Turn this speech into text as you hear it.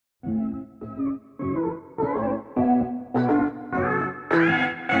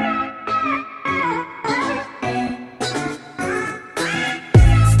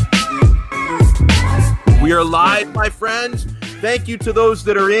are live, my friends. Thank you to those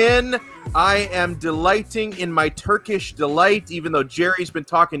that are in. I am delighting in my Turkish delight, even though Jerry's been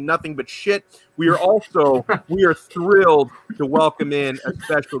talking nothing but shit. We are thrilled to welcome in a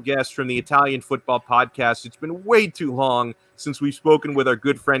special guest from the Italian Football Podcast. It's been way too long since we've spoken with our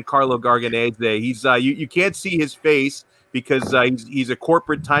good friend Carlo Garganese. He's you can't see his face because he's a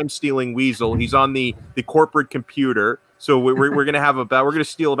corporate time-stealing weasel. He's on the corporate computer. So we're going to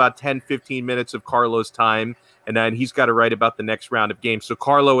steal about 10, 15 minutes of Carlo's time, and then he's got to write about the next round of games. So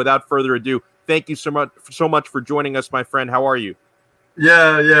Carlo, without further ado, thank you so much for joining us, my friend. How are you?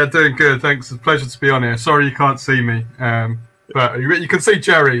 Yeah, doing good. Thanks. It's a pleasure to be on here. Sorry you can't see me, but you can see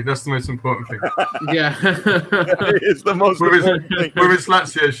Jerry. That's the most important thing. Yeah. It's the most important thing. With his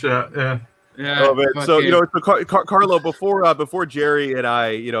Lazio shirt, yeah. Yeah. Oh, man. So Carlo, before Jerry and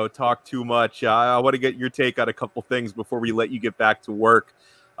I talk too much, I want to get your take on a couple things before we let you get back to work.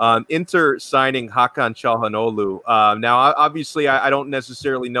 Inter signing Hakan Çalhanoğlu. Now, obviously, I don't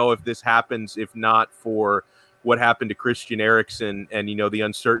necessarily know if this happens if not for what happened to Christian Eriksen and the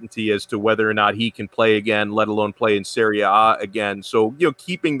uncertainty as to whether or not he can play again, let alone play in Serie A again. So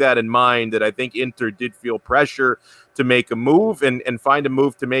keeping that in mind, that I think Inter did feel pressure to make a move and find a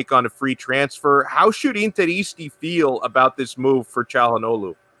move to make on a free transfer. How should Interisti feel about this move for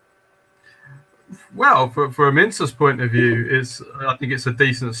Çalhanoğlu? Well, from Inter's point of view, I think it's a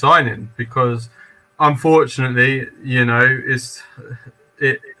decent signing because, unfortunately,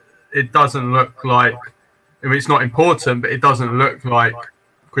 it doesn't look like. I mean, it's not important, but it doesn't look like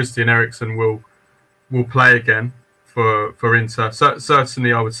Christian Eriksen will play again for Inter. So,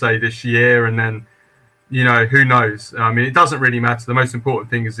 certainly, I would say this year, and then. Who knows? I mean, it doesn't really matter. The most important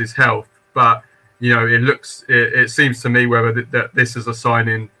thing is his health. But, it seems to me whether that this is a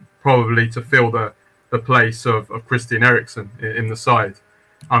signing probably to fill the place of Christian Eriksen in the side,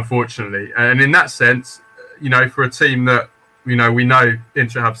 unfortunately. And in that sense, for a team that, we know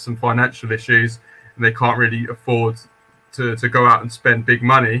Inter have some financial issues and they can't really afford to go out and spend big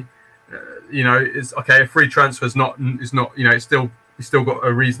money, it's okay. A free transfer is not, it's still... He's still got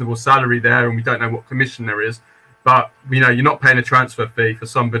a reasonable salary there, and we don't know what commission there is. But you're not paying a transfer fee for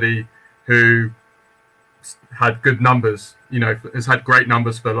somebody who had good numbers. Has had great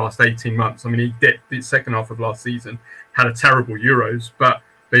numbers for the last 18 months. I mean, he dipped the second half of last season, had a terrible Euros. But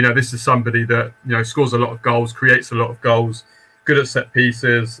this is somebody that scores a lot of goals, creates a lot of goals, good at set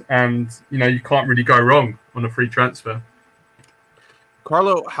pieces, and you can't really go wrong on a free transfer.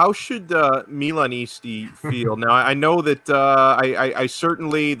 Carlo, how should Milanisti feel? Now, I know that I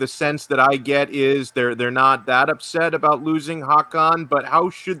certainly, the sense that I get is they're not that upset about losing Hakan, but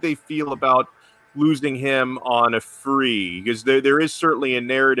how should they feel about losing him on a free? Because there is certainly a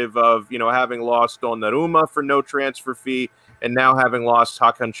narrative of, having lost Donnarumma for no transfer fee and now having lost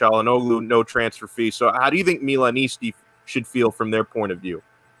Hakan Çalhanoğlu, no transfer fee. So how do you think Milanisti should feel from their point of view?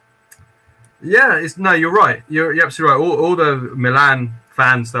 Yeah, you're right. You're absolutely right. All the Milan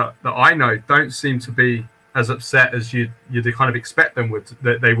fans that I know don't seem to be as upset as you'd kind of expect them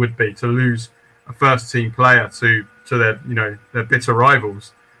that they would be to lose a first team player to their their bitter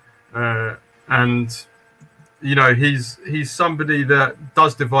rivals, and he's somebody that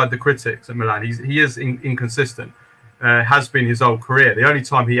does divide the critics at Milan. He is inconsistent, has been his whole career. The only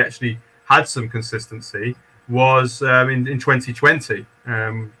time he actually had some consistency was in 2020,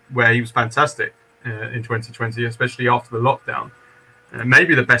 where he was fantastic in 2020, especially after the lockdown.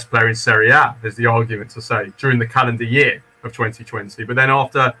 Maybe the best player in Serie A, there's the argument to say, during the calendar year of 2020. But then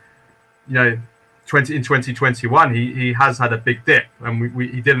after, in 2021, he has had a big dip, and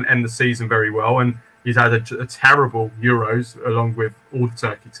he didn't end the season very well, and he's had a terrible Euros along with all the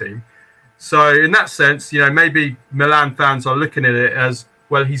Turkey team. So in that sense, maybe Milan fans are looking at it as,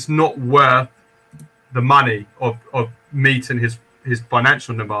 well, he's not worth the money of meeting his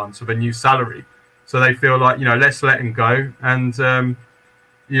financial demands of a new salary. So they feel like, let's let him go and,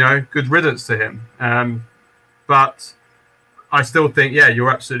 good riddance to him. But I still think, you're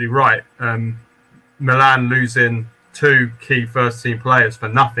absolutely right. Milan losing two key first team players for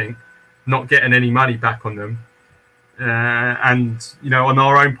nothing, not getting any money back on them. And, on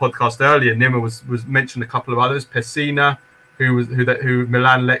our own podcast earlier, Nima was mentioned a couple of others, Pessina, who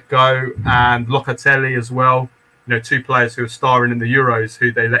Milan let go, and Locatelli as well. Two players who are starring in the Euros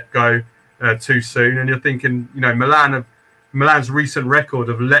who they let go too soon. And you're thinking, Milan's recent record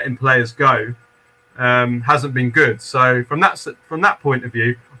of letting players go hasn't been good. So from that point of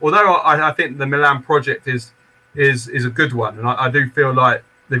view, although I think the Milan project is a good one, and I do feel like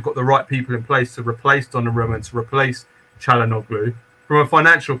they've got the right people in place to replace Donnarumma and to replace Çalhanoğlu. From a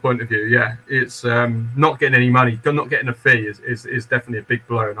financial point of view, it's not getting any money, not getting a fee is definitely a big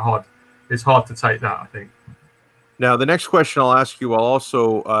blow and it's hard to take that, I think. Now, the next question I'll ask you, I'll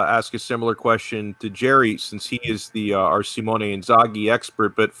also ask a similar question to Jerry, since he is the our Simone Inzaghi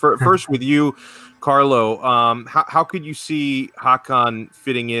expert. But first with you, Carlo, how could you see Hakan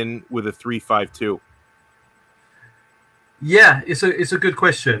fitting in with a 3-5-2? Yeah, it's a good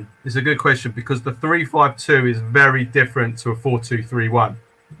question. It's a good question because the 3-5-2 is very different to a 4-2-3-1,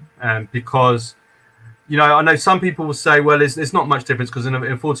 because I know some people will say, well, there's not much difference because in a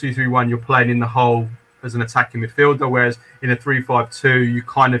 4-2-3-1 you're playing in the hole as an attacking midfielder, whereas in a 3-5-2 you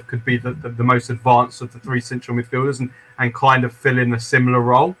kind of could be the most advanced of the three central midfielders and kind of fill in a similar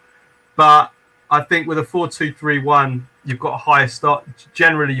role. But I think with a 4-2-3-1 you've got a higher start.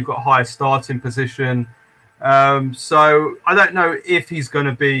 Generally, you've got a higher starting position. So I don't know if he's going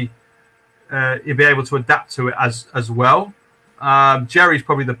to be he'll be able to adapt to it as well. Jerry's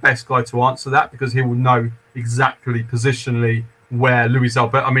probably the best guy to answer that because he will know exactly positionally where Luis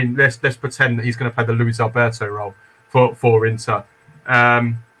Alberto. I mean, let's pretend that he's going to play the Luis Alberto role for Inter.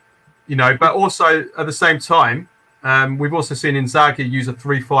 But also at the same time, we've also seen Inzaghi use a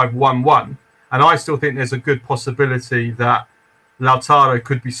 3-5-1-1, and I still think there's a good possibility that Lautaro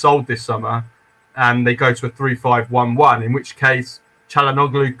could be sold this summer, and they go to a 3-5-1-1. In which case,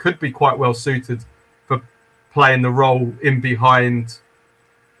 Çalhanoğlu could be quite well suited for playing the role in behind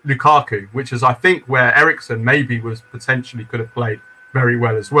Lukaku, which is, I think, where Eriksen maybe was potentially could have played very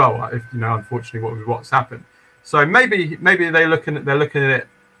well as well. If unfortunately, what's happened. So maybe they're looking at it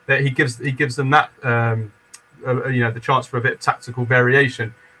that he gives them that the chance for a bit of tactical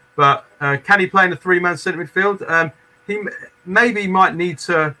variation. But can he play in the three-man centre midfield? He maybe might need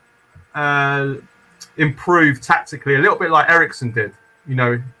to improve tactically a little bit like Eriksen did.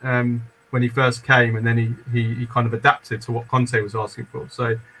 When he first came, and then he kind of adapted to what Conte was asking for.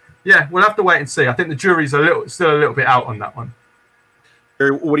 So, yeah, we'll have to wait and see. I think the jury's still a little bit out on that one.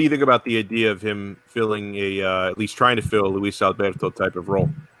 Barry, what do you think about the idea of him filling at least trying to fill a Luis Alberto type of role?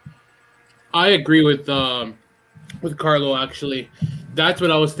 I agree with Carlo, actually. That's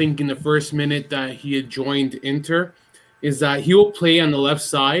what I was thinking the first minute that he had joined Inter, is that he will play on the left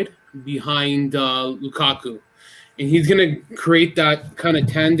side behind Lukaku. And he's going to create that kind of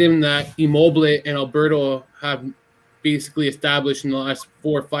tandem that Immobile and Alberto have basically established in the last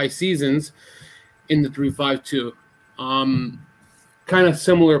 4 or 5 seasons in the 3-5-2. Kind of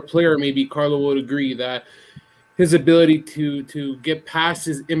similar player, maybe Carlo would agree that his ability to get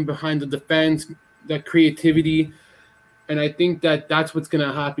passes in behind the defense, that creativity, and I think that's what's going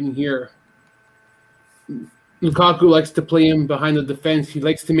to happen here. Lukaku likes to play in behind the defense. He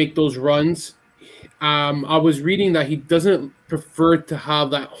likes to make those runs. I was reading that he doesn't prefer to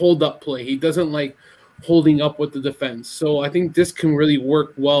have that hold-up play. He doesn't like holding up with the defense. So I think this can really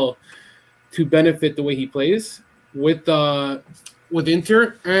work well to benefit the way he plays with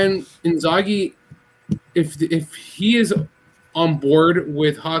Inter. And Inzaghi, if he is on board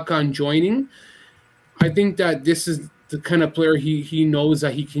with Hakan joining, I think that this is the kind of player he knows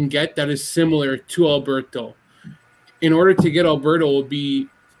that he can get that is similar to Alberto. In order to get Alberto, it will be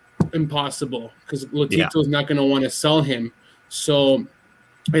impossible because Lotito is not going to want to sell him. So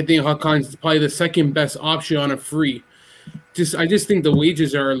I think Hakan's probably the second best option on a free. I just think the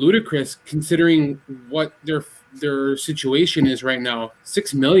wages are ludicrous considering what their situation is right now.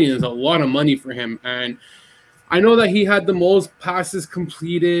 6 million is a lot of money for him, and I know that he had the most passes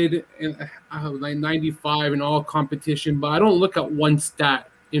completed in like 95 in all competition, but I don't look at one stat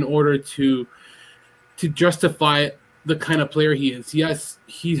in order to justify the kind of player he is. Yes,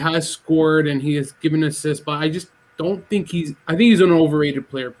 he has scored and he has given assists, but I just don't think I think he's an overrated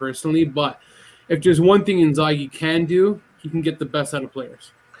player personally, but if there's one thing Inzaghi can do, he can get the best out of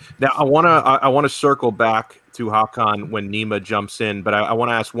players. Now, I want to circle back to Hakan when Nima jumps in, but I want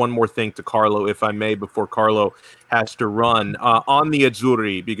to ask one more thing to Carlo, if I may, before Carlo has to run on the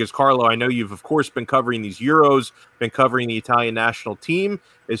Azzurri, because Carlo, I know you've of course been covering these Euros, been covering the Italian national team.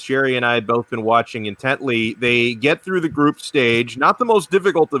 As Jerry and I have both been watching intently, they get through the group stage, not the most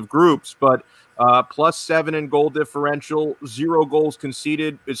difficult of groups, but +7 in goal differential, 0 goals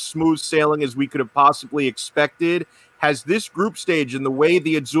conceded, as smooth sailing as we could have possibly expected. Has this group stage and the way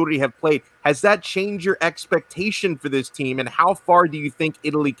the Azzurri have played, has that changed your expectation for this team? And how far do you think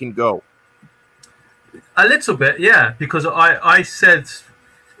Italy can go? A little bit, yeah, because I said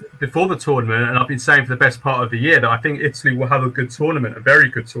before the tournament, and I've been saying for the best part of the year, that I think Italy will have a good tournament, a very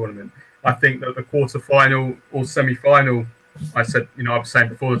good tournament. I think that the quarterfinal or semi-final, I was saying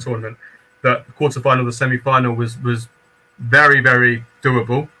before the tournament, that the quarterfinal or the semi-final was very, very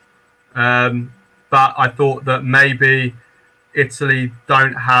doable. But I thought that maybe Italy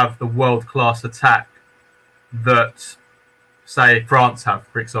don't have the world-class attack that, say, France have,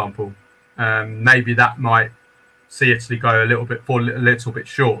 for example. maybe that might see Italy go fall a little bit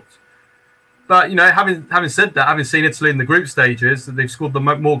short. But having said that, having seen Italy in the group stages, they've scored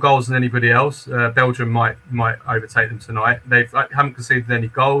more goals than anybody else. Belgium might overtake them tonight. They haven't conceded any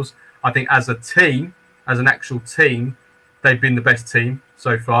goals. I think as a team, as an actual team, they've been the best team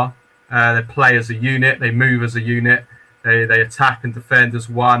so far. They play as a unit. They move as a unit. They attack and defend as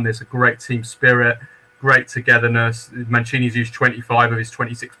one. There's a great team spirit, great togetherness. Mancini's used 25 of his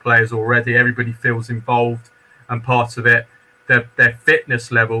 26 players already. Everybody feels involved and part of it. Their fitness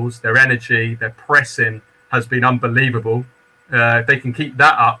levels, their energy, their pressing has been unbelievable. If they can keep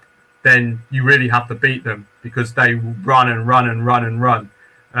that up, then you really have to beat them, because they will run and run and run and run.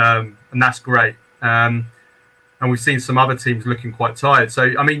 And that's great. And we've seen some other teams looking quite tired.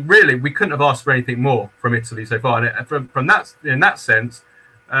 So, I mean, really, we couldn't have asked for anything more from Italy so far. And from that, in that sense,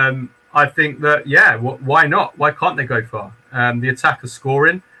 I think that, yeah, why not? Why can't they go far? The attack is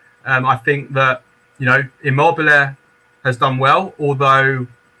scoring. I think that, Immobile has done well, although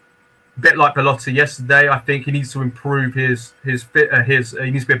a bit like Belotti yesterday, I think he needs to improve his he needs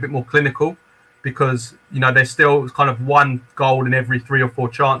to be a bit more clinical, because there's still kind of one goal in every 3 or 4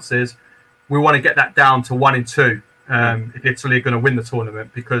 chances. We want to get that down to 1 in 2 if Italy are going to win the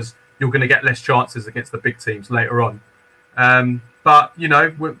tournament, because you're going to get less chances against the big teams later on. But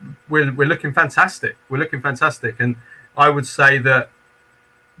we're looking fantastic. We're looking fantastic, and I would say that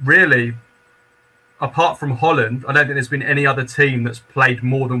really, apart from Holland, I don't think there's been any other team that's played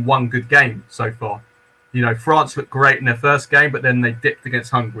more than one good game so far. France looked great in their first game, but then they dipped against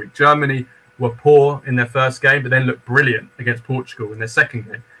Hungary. Germany were poor in their first game, but then looked brilliant against Portugal in their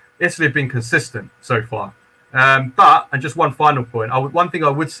second game. Italy have been consistent so far. And just one final point. One thing I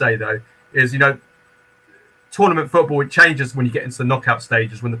would say, though, is, tournament football, it changes when you get into the knockout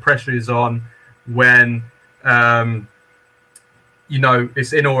stages, when the pressure is on, when...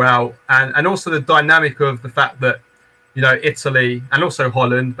 it's in or out, and also the dynamic of the fact that, Italy and also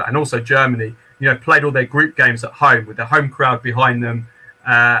Holland, and also Germany, played all their group games at home with their home crowd behind them.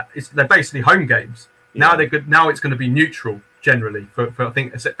 They're basically home games. Yeah. Now they're good. Now it's going to be neutral generally for I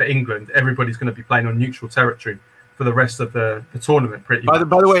think, except for England, everybody's going to be playing on neutral territory for the rest of the tournament. Pretty much.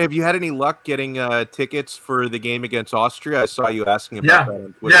 By the way, have you had any luck getting tickets for the game against Austria? I saw you asking about that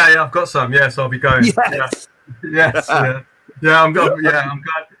on Twitter. Yeah, I've got some. Yeah, so I'll be going. Yes. Yes. Yeah, I'm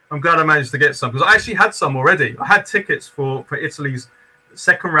glad I managed to get some, because I actually had some already. I had tickets for Italy's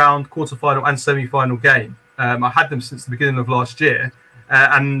second round, quarterfinal, and semi-final game. I had them since the beginning of last year,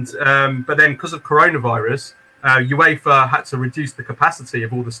 but then because of coronavirus, UEFA had to reduce the capacity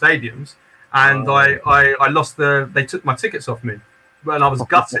of all the stadiums, and I lost they took my tickets off me, and I was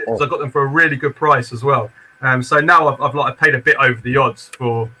gutted because I got them for a really good price as well. So now I've paid a bit over the odds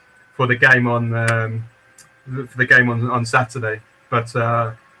for the game on. For the game on Saturday, but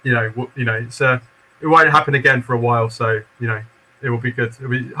it's it won't happen again for a while, so it will be good.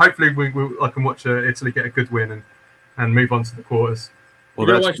 Hopefully I can watch Italy get a good win and move on to the quarters. Well,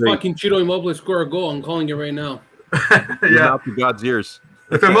 you're gonna watch fucking Ciro Immobile score a goal. I'm calling it right now. Yeah, to God's ears.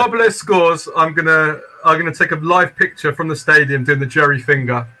 If Immobile scores, I'm gonna take a live picture from the stadium doing the Jerry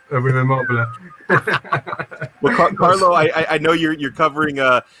finger with Immobile. Well, Carlo, I know you're covering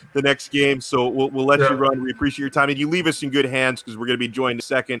the next game, so we'll let you run. We appreciate your time, and you leave us in good hands, because we're going to be joined in a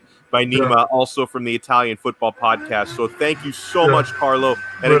second by Nima, also from the Italian Football Podcast. So thank you so much, Carlo,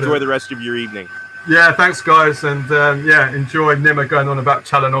 and enjoy the rest of your evening. Yeah, thanks, guys, and enjoy Nima going on about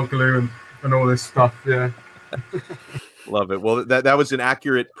Çalhanoğlu and all this stuff. Yeah. Love it. Well, that was an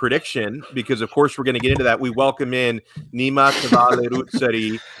accurate prediction, because, of course, we're going to get into that. We welcome in Nima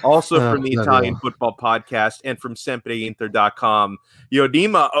Tavale-Ruzzari, also from the Italian Football Podcast and from SempreInter.com.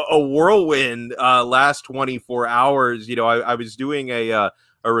 Nima, a whirlwind last 24 hours. I was doing a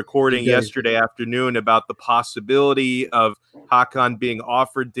recording yesterday afternoon about the possibility of Hakan being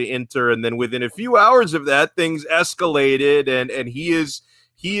offered to Inter, and then within a few hours of that, things escalated, and he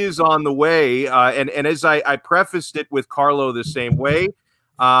is on the way. And as I prefaced it with Carlo the same way,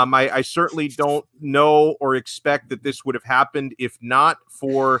 I certainly don't know or expect that this would have happened if not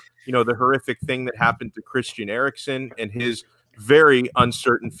for, the horrific thing that happened to Christian Eriksen and his very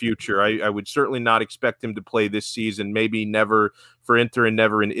uncertain future. I would certainly not expect him to play this season, maybe never for Inter and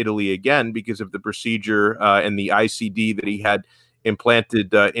never in Italy again, because of the procedure and the ICD that he had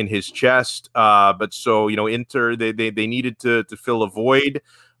implanted in his chest. But so, Inter, they needed to fill a void.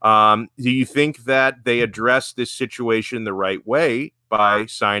 Do you think that they addressed this situation the right way by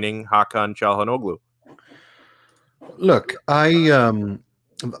signing Hakan Çalhanoğlu? Look, I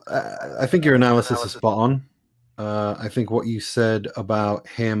think your analysis is spot on. I think what you said about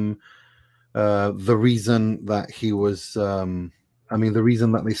him, the reason that he was I mean, the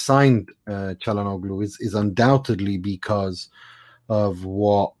reason that they signed Çalhanoğlu is undoubtedly because of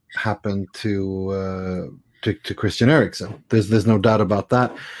what happened to Christian Eriksen. There's no doubt about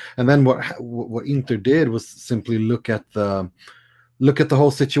that. And then what Inter did was simply look at the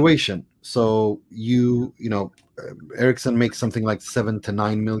whole situation. So you know, Eriksen makes something like 7 to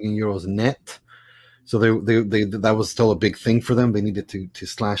 9 million euros net. So they that was still a big thing for them. They needed to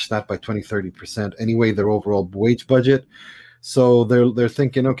slash that by 20-30% anyway, their overall wage budget. So they're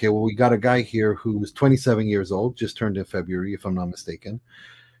thinking, okay, well, we got a guy here who's 27 years old, just turned in February, if I'm not mistaken.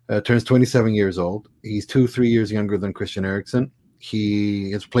 Turns 27 years old. He's 2-3 years younger than Christian Eriksen.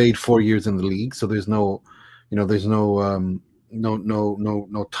 He has played 4 years in the league, so there's no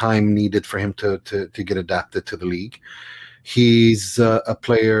time needed for him to get adapted to the league. He's a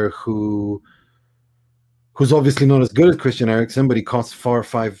player who's obviously not as good as Christian Eriksen, but he costs 4,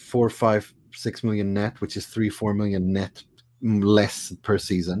 5, 6 million net, which is 3-4 million net less per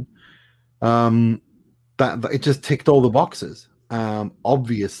season. That it just ticked all the boxes.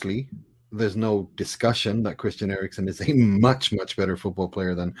 Obviously, there's no discussion that Christian Eriksen is a much better football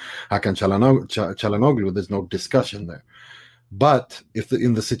player than Hakan Çalhanoğlu. There's no discussion there. But if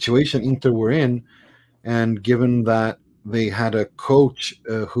in the situation Inter were in, and given that they had a coach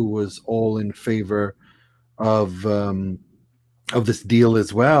who was all in favor of this deal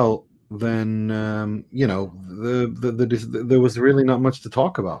as well, then you know, there was really not much to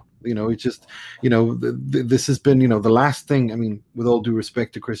talk about. You know, it's just, you know, this has been, you know, the last thing. I mean, with all due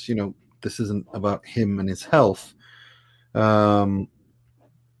respect to Chris, you know, this isn't about him and his health.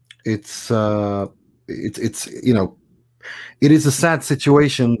 It's you know, it is a sad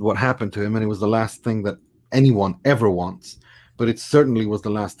situation what happened to him, and it was the last thing that anyone ever wants. But it certainly was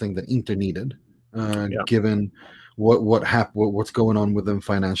the last thing that Inter needed, given what's going on with them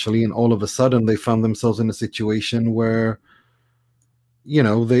financially. And all of a sudden, they found themselves in a situation where, you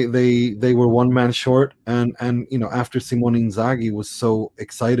know, they were one man short, and you know, after Simone Inzaghi was so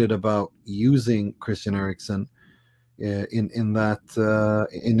excited about using Christian Eriksen in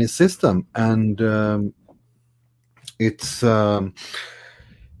his system, and it's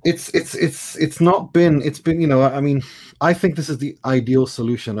not been, it's been, you know, I mean, I think this is the ideal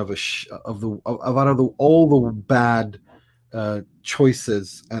solution of all the bad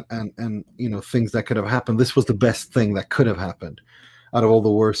choices and you know, things that could have happened. This was the best thing that could have happened out of all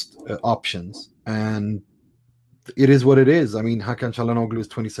the worst options, and it is what it is. I mean, Hakan Çalhanoğlu is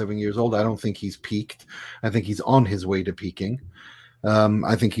 27 years old. I don't think he's peaked. I think he's on his way to peaking.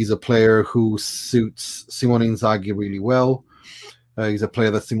 I think he's a player who suits Simone Inzaghi really well. He's a player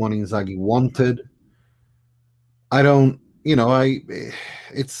that Simone Inzaghi wanted. I don't, you know, it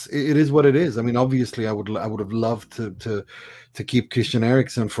is what it is. I mean, obviously, I would have loved to keep Christian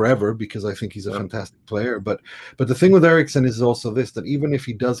Eriksen forever, because I think he's a fantastic player. But the thing with Eriksen is also this, that even if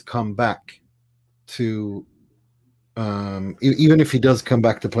he does come back to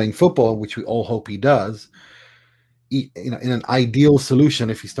playing football, which we all hope he does, in an ideal solution,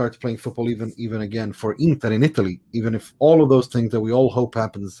 if he starts playing football even again for Inter in Italy, even if all of those things that we all hope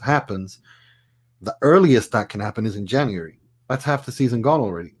happens, the earliest that can happen is in January. That's half the season gone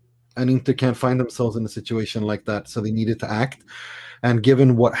already. And Inter can't find themselves in a situation like that, so they needed to act. And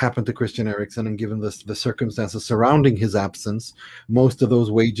given what happened to Christian Eriksen, and given the circumstances surrounding his absence, most of those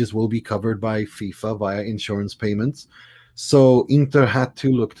wages will be covered by FIFA via insurance payments. So Inter had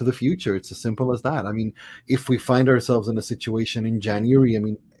to look to the future. It's as simple as that. I mean, if we find ourselves in a situation in January, I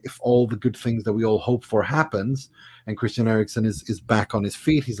mean, if all the good things that we all hope for happens, and Christian Eriksen is back on his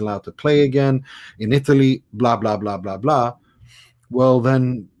feet, he's allowed to play again in Italy, blah, blah, blah, blah, blah, well,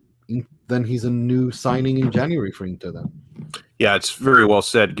 then he's a new signing in January for Inter then. Yeah, it's very well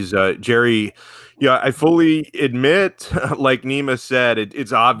said, because Jerry, yeah, I fully admit, like Nima said,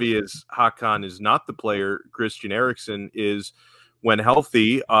 it's obvious Hakan is not the player Christian Eriksen is when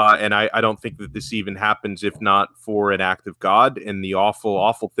healthy, and I don't think that this even happens if not for an act of God and the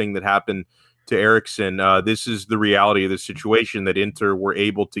awful thing that happened to Eriksen. This is the reality of the situation, that Inter were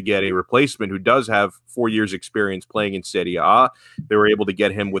able to get a replacement who does have 4 years experience playing in Serie A. They were able to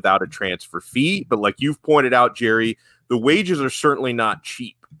get him without a transfer fee, but like you've pointed out, Jerry, the wages are certainly not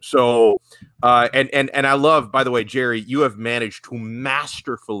cheap. So, and I love, by the way, Jerry, you have managed to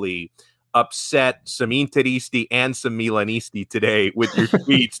masterfully upset some Interisti and some Milanisti today with your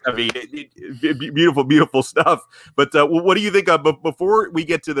tweets. I mean, beautiful stuff. But what do you think of, before we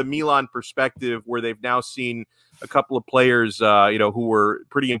get to the Milan perspective, where they've now seen a couple of players, you know, who were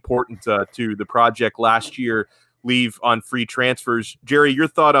pretty important to the project last year, leave on free transfers. Jerry, your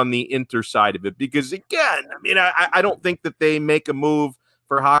thought on the Inter side of it? Because again, I mean, I don't think that they make a move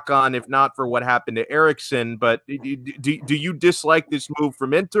Hakan, if not for what happened to Eriksson. But do you dislike this move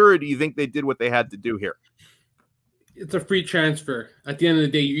from Inter, or do you think they did what they had to do here? It's a free transfer. At the end of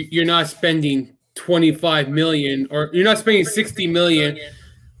the day, you're not spending 25 million, or you're not spending 60 million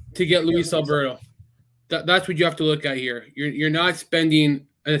to get Luis Alberto. That's what you have to look at here. You're not spending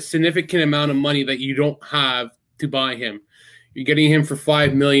a significant amount of money that you don't have to buy him. You're getting him for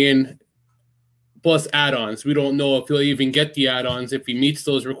 5 million plus add-ons. We don't know if he'll even get the add-ons, if he meets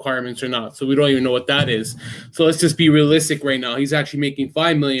those requirements or not. So we don't even know what that is. So let's just be realistic right now. He's actually making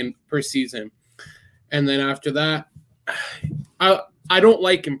 5 million per season. And then after that, I don't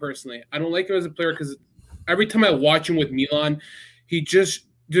like him personally. I don't like him as a player because every time I watch him with Milan,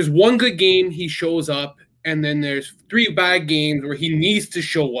 there's one good game, he shows up, and then there's 3 bad games where he needs to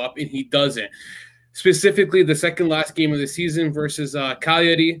show up and he doesn't. Specifically, the second last game of the season versus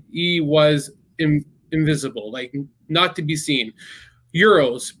Cagliari, he was invisible, like not to be seen.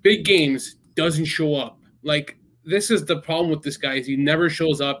 Euros, big games, doesn't show up. Like, this is the problem with this guy, is he never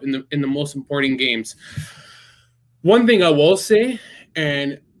shows up in the most important games. One thing I will say,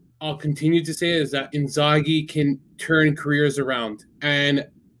 and I'll continue to say, is that Inzaghi can turn careers around. And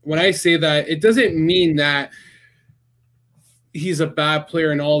when I say that, it doesn't mean that he's a bad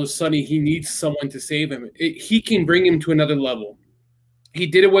player and all of a sudden he needs someone to save him. He can bring him to another level. He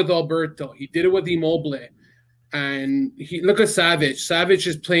did it with Alberto. He did it with Immobile. And look at Savic. Savic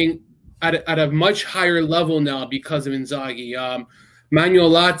is playing at a much higher level now because of Inzaghi. Manuel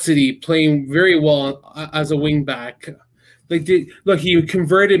Lazzari playing very well as a wingback. Look, he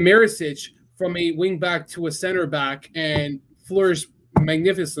converted Maricic from a wingback to a center back and flourished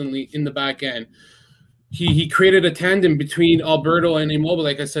magnificently in the back end. He created a tandem between Alberto and Immobile,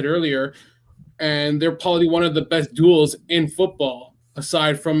 like I said earlier, and they're probably one of the best duels in football,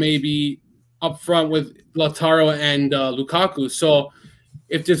 aside from maybe up front with Lautaro and Lukaku. So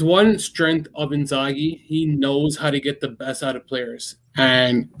if there's one strength of Inzaghi, he knows how to get the best out of players.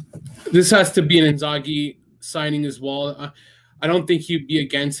 And this has to be an Inzaghi signing as well. I don't think he'd be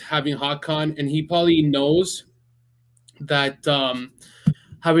against having Hakan, and he probably knows that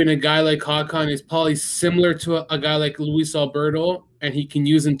having a guy like Hakan is probably similar to a guy like Luis Alberto, and he can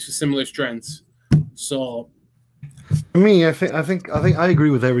use him to similar strengths. So, for me, I think I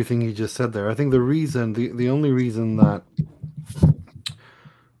agree with everything you just said there. I think the only reason that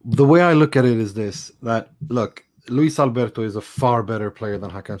the way I look at it is this: that look, Luis Alberto is a far better player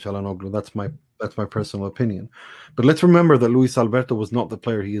than Hakan Çalhanoğlu. That's my personal opinion. But let's remember that Luis Alberto was not the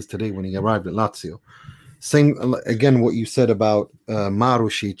player he is today when he arrived at Lazio. Same again, what you said about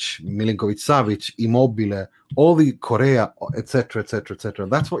Marušić, Milinković-Savić, Immobile, all the Correa, etc., etc., etc.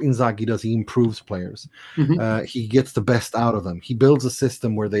 That's what Inzaghi does. He improves players. Mm-hmm. He gets the best out of them. He builds a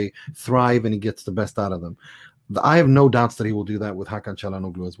system where they thrive, and he gets the best out of them. I have no doubts that he will do that with Hakan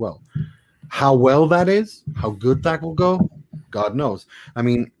Çalhanoğlu as well. How well that is, how good that will go, God knows. I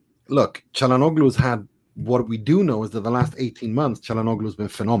mean, look, Çalhanoğlu has had. What we do know is that the last 18 months, Çalhanoğlu has been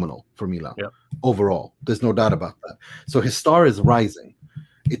phenomenal for Milan overall. There's no doubt about that. So his star is rising.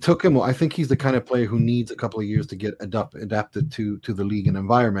 It took him. I think he's the kind of player who needs a couple of years to get adapted to the league and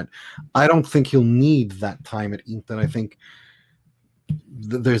environment. I don't think he'll need that time at Inter. I think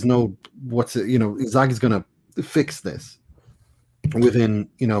there's no Inzaghi's going to fix this within,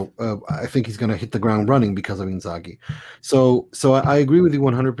 I think he's going to hit the ground running because of Inzaghi. So I agree with you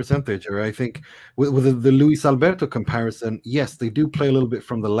 100% there, Jerry. I think with the Luis Alberto comparison, yes, they do play a little bit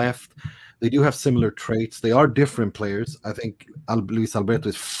from the left. They do have similar traits. They are different players. I think Luis Alberto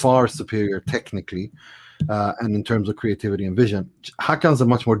is far superior technically and in terms of creativity and vision. Hakan's a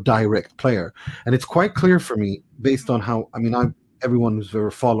much more direct player. And it's quite clear for me based on how, everyone who's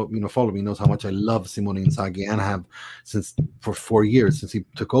ever followed me knows how much I love Simone Inzaghi and have for 4 years since he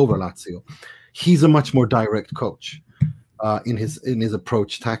took over Lazio. He's a much more direct coach in his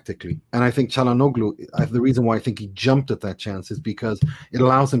approach tactically, and I think Çalhanoğlu, the reason why I think he jumped at that chance is because it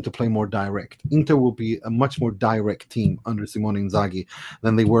allows him to play more direct. Inter will be a much more direct team under Simone Inzaghi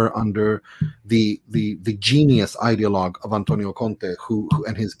than they were under the genius ideologue of Antonio Conte, who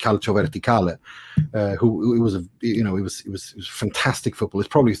and his Calcio Verticale, who it was fantastic football. It's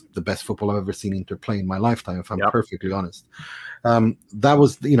probably the best football I've ever seen Inter play in my lifetime, if I'm perfectly honest. That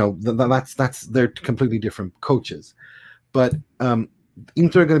was they're completely different coaches. But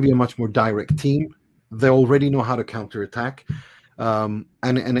Inter are going to be a much more direct team. They already know how to counterattack. And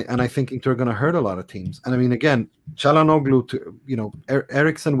I think Inter are going to hurt a lot of teams. And I mean, again, Çalhanoğlu,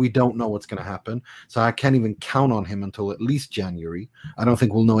 Eriksson, we don't know what's going to happen. So I can't even count on him until at least January. I don't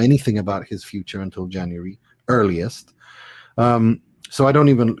think we'll know anything about his future until January, earliest. So I don't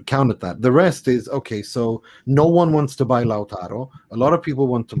even count at that. The rest is okay. So no one wants to buy Lautaro. A lot of people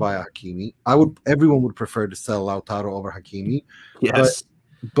want to buy Hakimi. Everyone would prefer to sell Lautaro over Hakimi. Yes.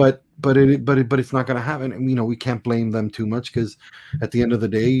 But it's not going to happen. And, we can't blame them too much because at the end of the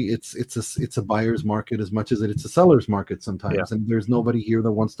day, it's a buyer's market as much as it's a seller's market sometimes, and there's nobody here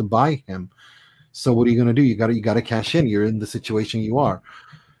that wants to buy him. So what are you going to do? You got to cash in. You're in the situation you are.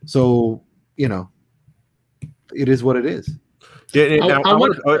 So it is what it is. Yeah,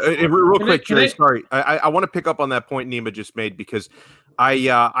 real quick, Jerry. Sorry, I want to pick up on that point Nima just made because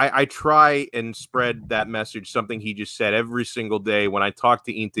I try and spread that message, something he just said every single day when I talk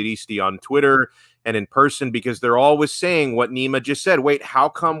to Interisti on Twitter and in person, because they're always saying what Nima just said. Wait, how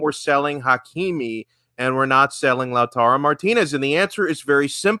come we're selling Hakimi and we're not selling Lautaro Martinez? And the answer is very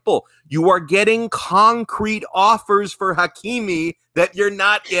simple. You are getting concrete offers for Hakimi that you're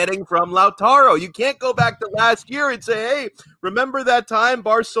not getting from Lautaro. You can't go back to last year and say, hey, remember that time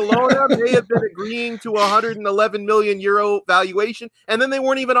Barcelona may have been agreeing to 111 million euro valuation, and then they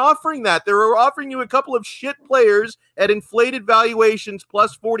weren't even offering that. They were offering you a couple of shit players at inflated valuations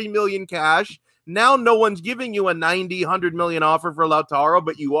plus 40 million cash. Now no one's giving you a 90, 100 million offer for Lautaro,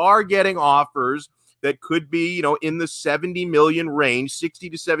 but you are getting offers that could be, in the 70 million range, 60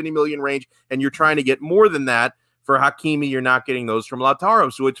 to 70 million range, and you're trying to get more than that. For Hakimi, you're not getting those from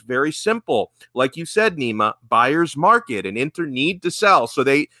Lautaro. So it's very simple. Like you said, Nima, buyer's market, and Inter need to sell. So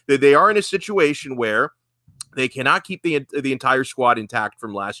they are in a situation where they cannot keep the entire squad intact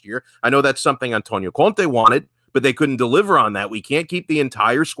from last year. I know that's something Antonio Conte wanted, but they couldn't deliver on that. We can't keep the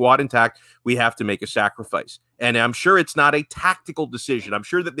entire squad intact. We have to make a sacrifice. And I'm sure it's not a tactical decision. I'm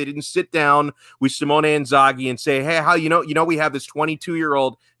sure that they didn't sit down with Simone Inzaghi and say, hey, how we have this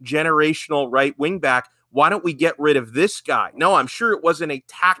 22-year-old generational right wing back. Why don't we get rid of this guy? No, I'm sure it wasn't a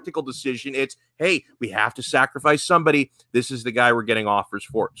tactical decision. It's, hey, we have to sacrifice somebody. This is the guy we're getting offers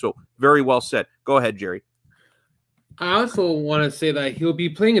for. So very well said. Go ahead, Jerry. I also want to say that he'll be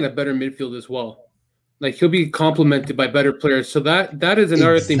playing in a better midfield as well. Like, he'll be complemented by better players. So that is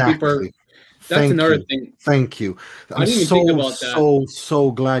another thing people are. That's another thing. Thank you. I'm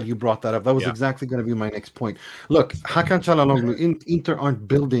so glad you brought that up. That was exactly going to be my next point. Look, Hakan Çalhanoğlu, Inter aren't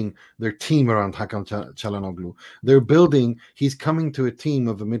building their team around Hakan Çalhanoğlu. He's coming to a team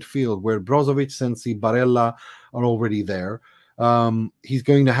of a midfield where Brozovic, Sensi, Barella are already there. He's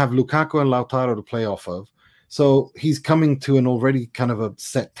going to have Lukaku and Lautaro to play off of. So he's coming to an already kind of a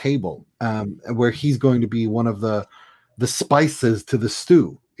set table where he's going to be one of the spices to the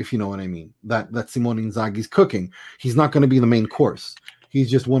stew, if you know what I mean, that Simone Inzaghi's cooking. He's not going to be the main course.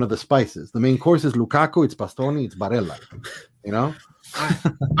 He's just one of the spices. The main course is Lukaku, it's Bastoni, it's Barella.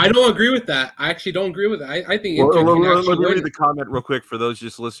 I don't agree with that. I actually don't agree with that. I think let me read the comment real quick for those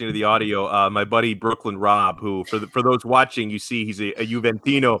just listening to the audio. My buddy Brooklyn Rob, who for those watching, you see he's a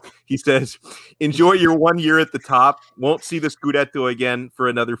Juventino. He says, "Enjoy your 1 year at the top. Won't see the Scudetto again for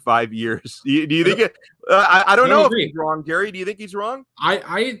another 5 years." Do you think it? I don't know if he's wrong, Gary. Do you think he's wrong?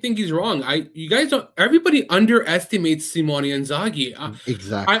 I think he's wrong. You guys don't. Everybody underestimates Simone Inzaghi.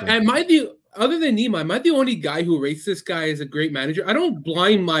 Exactly. Other than Nima, am I the only guy who rates this guy as a great manager? I don't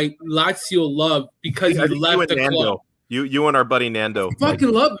blind my Lazio love because he left the club. You and our buddy Nando. I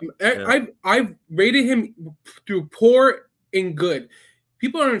fucking love him. Yeah. I've rated him through poor and good.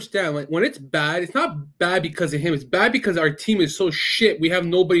 People don't understand. When it's bad, it's not bad because of him. It's bad because our team is so shit. We have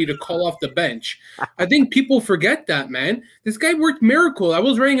nobody to call off the bench. I think people forget that, man. This guy worked miracle. I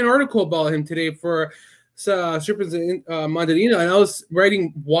was writing an article about him today for Super Mandarina, and I was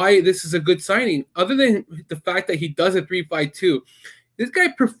writing why this is a good signing. Other than the fact that he does a 3-5-2, this guy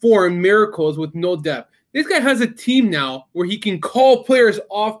performed miracles with no depth. This guy has a team now where he can call players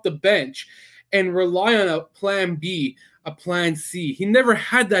off the bench and rely on a plan B, a plan C. He never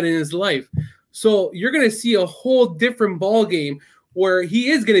had that in his life. So you're going to see a whole different ball game where he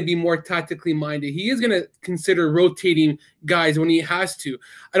is going to be more tactically minded. He is going to consider rotating guys when he has to.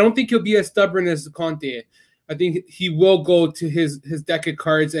 I don't think he'll be as stubborn as Conte. I think he will go to his deck of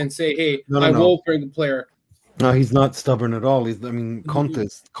cards and say, hey, I will bring the player. No, he's not stubborn at all.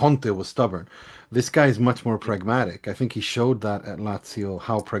 Conte was stubborn. This guy is much more pragmatic. I think he showed that at Lazio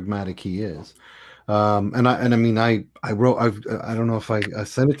how pragmatic he is. I wrote, I don't know if I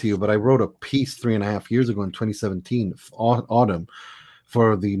sent it to you, but I wrote a piece 3.5 years ago in 2017 autumn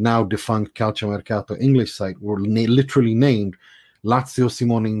for the now defunct Calciomercato English site, where literally named Lazio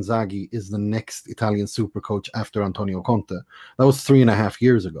Simone Inzaghi is the next Italian super coach after Antonio Conte. That was 3.5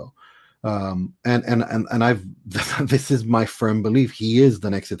 years ago. This is my firm belief. He is the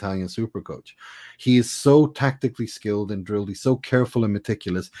next Italian super coach. He is so tactically skilled and drilled. He's so careful and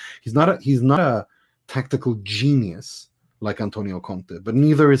meticulous. He's not a tactical genius, like Antonio Conte, but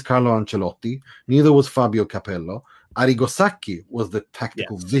neither is Carlo Ancelotti, neither was Fabio Capello. Arrigo Sacchi was the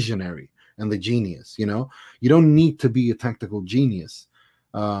tactical visionary and the genius. You know, you don't need to be a tactical genius,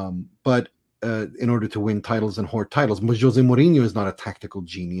 but in order to win titles and hoard titles. Jose Mourinho is not a tactical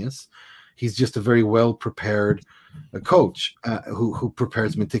genius. He's just a very well prepared coach who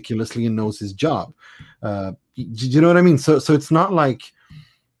prepares meticulously and knows his job. You know what I mean? So it's not like,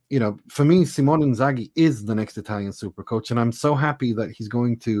 you know, for me, Simone Inzaghi is the next Italian super coach, and I'm so happy that he's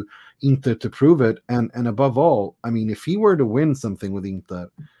going to Inter to prove it. And above all, I mean, if he were to win something with Inter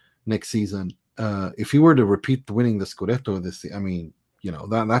next season, if he were to repeat winning the Scudetto this, I mean, you know,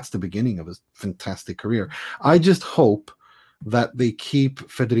 that's the beginning of his fantastic career. I just hope that they keep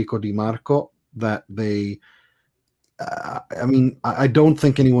Federico Di Marco, that they, I mean, I don't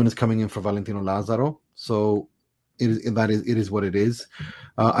think anyone is coming in for Valentino Lazaro, so it is what it is.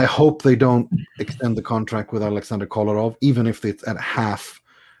 I hope they don't extend the contract with Alexander Kolarov, even if it's at half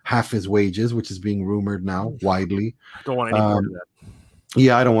his wages, which is being rumored now widely. I don't want any part of that.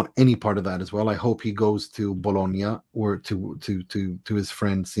 Yeah, I don't want any part of that as well. I hope he goes to Bologna or to his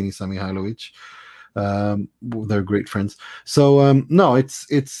friend Sinisa Mihailovic. They're great friends. So no,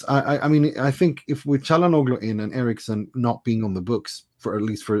 I mean, I think if with Çalhanoğlu in and Eriksen not being on the books for at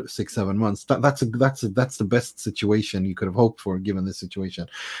least for 6-7 months, that's the best situation you could have hoped for given this situation.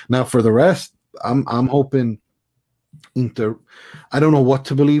 Now for the rest, I'm hoping Inter. I don't know what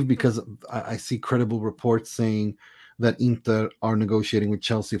to believe, because I see credible reports saying that Inter are negotiating with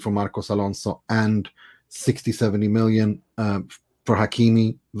Chelsea for Marcos Alonso and 60-70 million for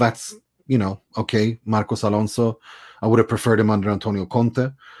Hakimi. That's, you know, okay, Marcos Alonso. I would have preferred him under Antonio Conte.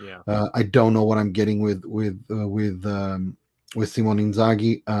 Yeah. I don't know what I'm getting with Simone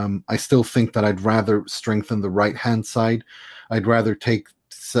Inzaghi. I still think that I'd rather strengthen the right hand side. I'd rather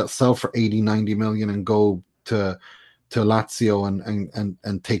sell for 80-90 million and go to Lazio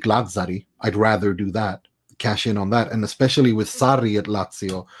and take Lazzari. I'd rather do that, cash in on that, and especially with Sarri at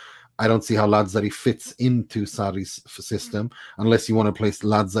Lazio. I don't see how Lazzari fits into Sarri's system unless you want to place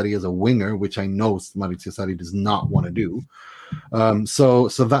Lazzari as a winger, which I know Maurizio Sarri does not want to do. So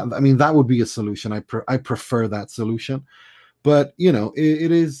that, I mean, that would be a solution. I prefer that solution. But you know,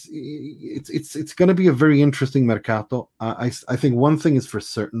 it's going to be a very interesting mercato. I think one thing is for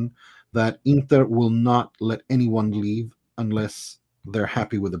certain, that Inter will not let anyone leave unless they're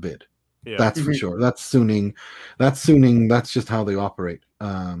happy with the bid. Yeah. That's for sure. That's Suning. That's just how they operate.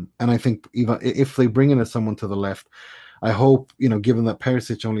 And I think even if they bring in someone to the left, I hope, you know, given that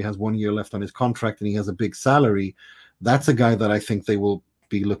Perisic only has 1 year left on his contract and he has a big salary, that's a guy that I think they will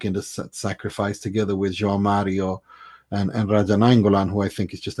be looking to sacrifice together with João Mario and Raja Nainggolan, who I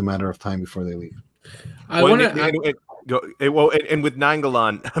think is just a matter of time before they leave. And with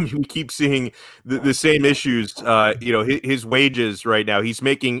Nainggolan, I mean, we keep seeing the same issues. You know, his wages right now, he's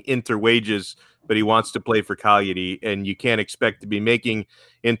making Inter wages, but he wants to play for Cagliari, and you can't expect to be making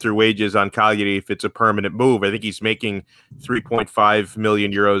Inter wages on Cagliari if it's a permanent move. I think he's making 3.5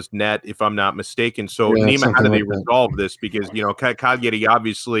 million euros net, if I'm not mistaken. So, yeah, Nima, how do they resolve this? Because, you know, Cagliari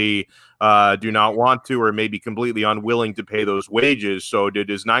obviously do not want to, or maybe completely unwilling to pay those wages. So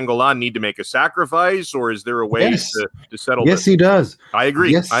does Nainggolan need to make a sacrifice, or is there a way to settle this? Yes, he does. I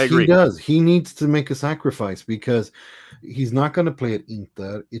agree. Yes, I agree. He does. He needs to make a sacrifice because he's not going to play at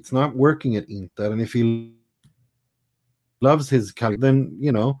Inter. It's not working at Inter. And if he loves his Cagliari, then,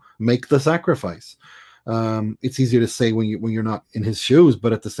 you know, make the sacrifice. It's easier to say when you're not in his shoes,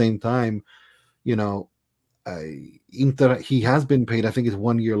 but at the same time, you know, Inter, he has been paid. I think it's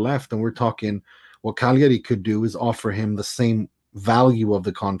 1 year left, and we're talking what Cagliari could do is offer him the same value of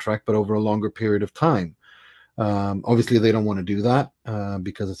the contract, but over a longer period of time. Obviously, they don't want to do that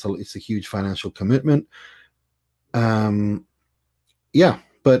because it's a huge financial commitment. Yeah,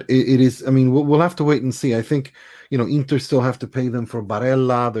 but it is. I mean, we'll have to wait and see. I think, you know, Inter still have to pay them for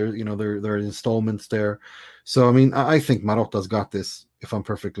Barella. There are installments there. So I mean, I think Marotta's got this. If I'm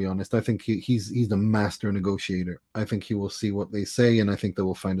perfectly honest, I think he's the master negotiator. I think he will see what they say, and I think they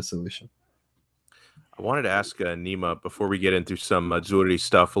will find a solution. I wanted to ask Nima before we get into some Azzurri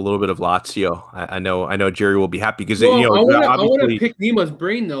stuff, a little bit of Lazio. I know Jerry will be happy because, you know, I want to pick Nima's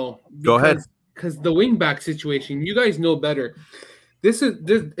brain though. Go ahead. Because the wing back situation, you guys know better.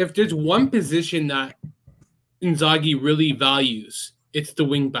 If there's one position that Inzaghi really values, it's the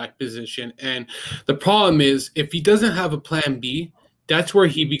wing back position. And the problem is, if he doesn't have a plan B, that's where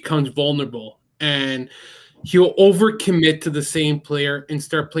he becomes vulnerable, and he'll overcommit to the same player and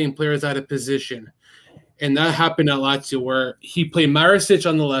start playing players out of position. And that happened at Lazio, where he played Marisic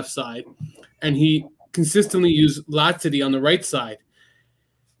on the left side, and he consistently used Lazzari on the right side.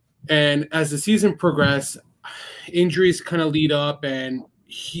 And as the season progressed, injuries kind of lead up, and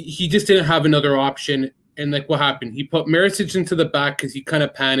he just didn't have another option. And like, what happened? He put Maricic into the back because he kind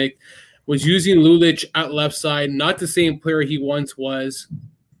of panicked. Was using Lulic at left side, not the same player he once was.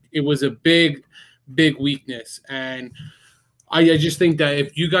 It was a big weakness, and I just think that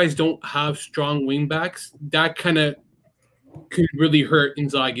if you guys don't have strong wingbacks, that kind of could really hurt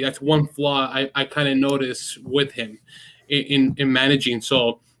Inzaghi. That's one flaw I kind of notice with him in managing.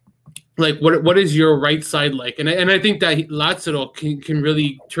 So, like, what is your right side like? And I think that Lazaro can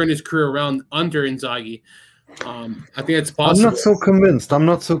really turn his career around under Inzaghi. I think it's possible. I'm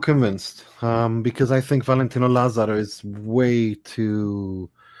not so convinced because I think Valentino Lazaro is way too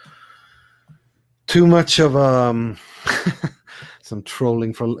much of some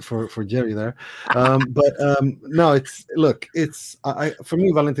trolling for Jerry there, but no, it's for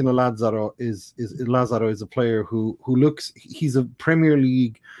me, Valentino Lazaro is a player who looks, he's a Premier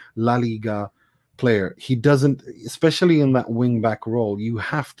League, La Liga player. He doesn't, especially in that wing back role, you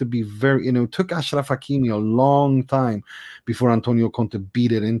have to be very, it took Achraf Hakimi a long time before Antonio Conte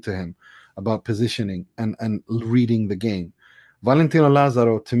beat it into him about positioning and reading the game. Valentino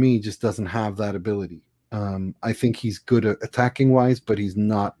Lazaro, to me, just doesn't have that ability. I think he's good at attacking wise, but he's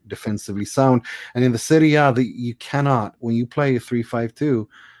not defensively sound. And in the Serie A, you cannot, when you play a 3-5-2,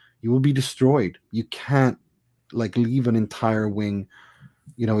 you will be destroyed. You can't leave an entire wing,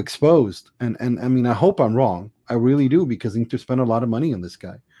 exposed. And I mean, I hope I'm wrong. I really do, because Inter spent a lot of money on this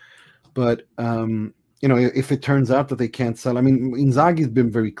guy. But if it turns out that they can't sell, I mean, Inzaghi's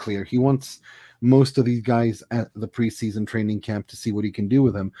been very clear. He wants most of these guys at the preseason training camp to see what he can do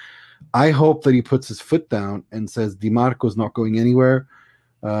with him. I hope that he puts his foot down and says Di Marco's not going anywhere.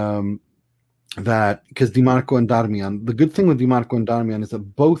 Because Di Marco and Darmian, the good thing with Di Marco and Darmian is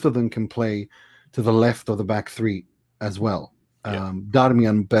that both of them can play to the left of the back three as well. Yeah.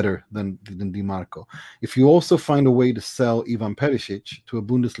 Darmian better than Di Marco. If you also find a way to sell Ivan Perisic to a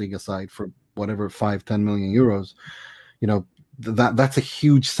Bundesliga side for whatever 5-10 million euros, that's a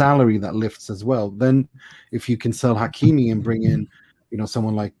huge salary that lifts as well. Then if you can sell Hakimi and bring in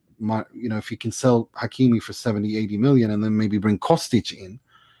someone like if you can sell Hakimi for 70-80 million and then maybe bring Kostic in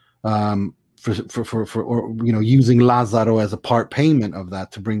for using Lazaro as a part payment of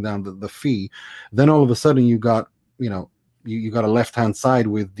that to bring down the fee, then all of a sudden you got you got a left hand side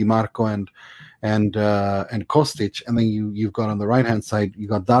with Di Marco and Kostic, and then you've got on the right hand side you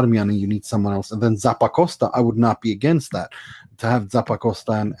got Darmian, and you need someone else, and then Zappacosta. I would not be against that, to have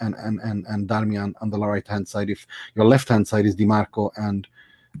Zappacosta and Darmian on the right hand side if your left hand side is Di Marco and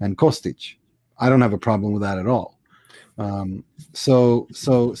Kostic. I don't have a problem with that at all. So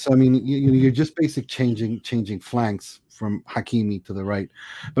I mean, you're just changing flanks from Hakimi to the right,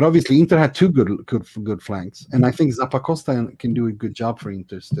 but obviously Inter had two good flanks, and I think Zappacosta can do a good job for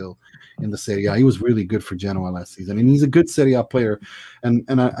Inter still in the Serie A. He was really good for Genoa last season, and he's a good Serie A player, and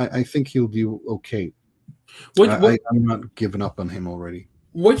I think he'll do okay. I'm not giving up on him already.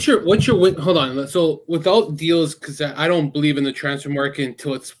 What's your hold on? So without deals, because I don't believe in the transfer market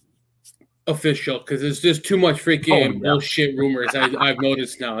until it's official, because there's just too much freaking bullshit rumors. I've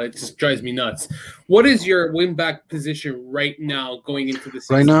noticed now. It just drives me nuts. What is your wing back position right now going into the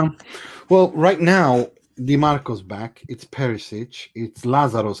season? Right now, Di Marco's back. It's Perisic. It's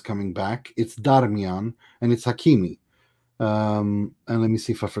Lazaro's coming back. It's Darmian, and it's Hakimi. And let me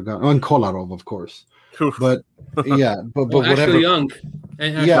see if I forgot. Oh, and Kolarov, of course. But yeah, but whatever. Ashley Young.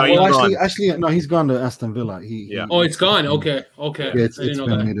 Actually, no, he's gone to Aston Villa. It's gone. Okay. Yeah,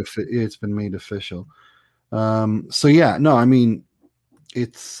 it's been made official. So yeah, no, I mean,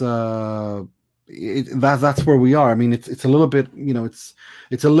 it's that's where we are. I mean, it's a little bit,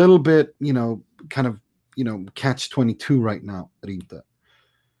 it's a little bit, kind of, catch-22 right now at Inter.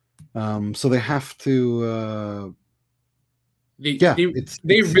 So they have to. They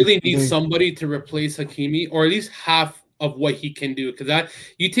really need somebody to replace Hakimi, or at least half of what he can do. Because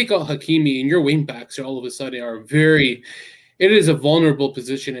you take out Hakimi, and your wing backs all of a sudden are very. It is a vulnerable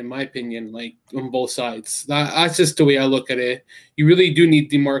position, in my opinion, like on both sides. That's just the way I look at it. You really do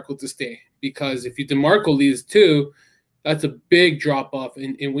need DiMarco to stay, because if DiMarco leaves too, that's a big drop off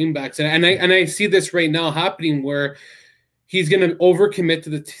in wing backs, and I see this right now happening where he's going to overcommit to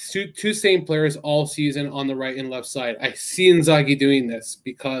the two same players all season on the right and left side. I see Inzaghi doing this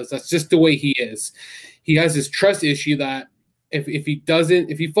because that's just the way he is. He has this trust issue that if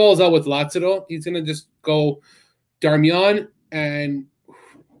he falls out with Lazaro, he's going to just go Darmian and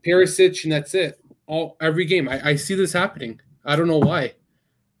Perisic, and that's it. Every game. I see this happening. I don't know why.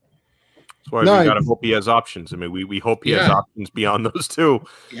 That's why we got to hope he has options. I mean, we hope he has options beyond those two.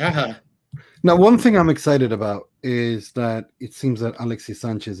 Yeah. Now, one thing I'm excited about is that it seems that Alexis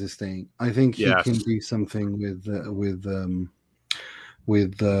Sanchez is staying. I think he Yes. can do something with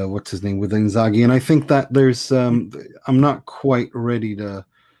what's his name, with Inzaghi, and I think that there's I'm not quite ready to.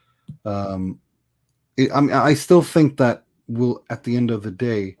 I still think that we'll at the end of the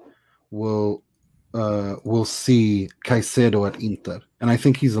day we'll see Caicedo at Inter, and I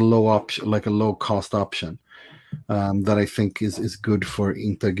think he's a low option, like a low cost option. That I think is good for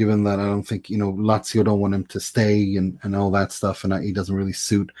Inter, given that I don't think, Lazio don't want him to stay and all that stuff, and he doesn't really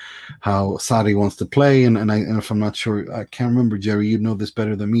suit how Sarri wants to play. And if I'm not sure, I can't remember, Jerry, you know this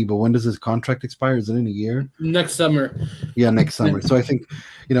better than me, but when does his contract expire? Is it in a year? Next summer. Yeah, next summer. So I think,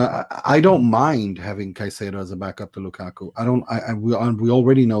 I don't mind having Caicedo as a backup to Lukaku. We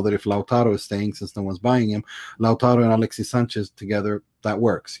already know that if Lautaro is staying, since no one's buying him, Lautaro and Alexis Sanchez together, that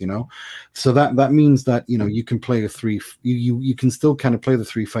works, so that means that you can play a three, you can still kind of play the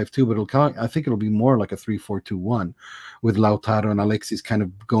 3-5-2, but I think it'll be more like a 3-4-2-1 with Lautaro and Alexis kind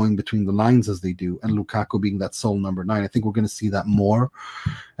of going between the lines as they do, and Lukaku being that sole number 9. I think we're going to see that more,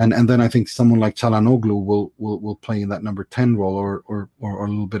 and then I think someone like Çalhanoğlu will play in that number 10 role, or a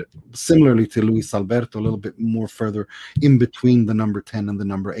little bit similarly to Luis Alberto, a little bit more further in between the number 10 and the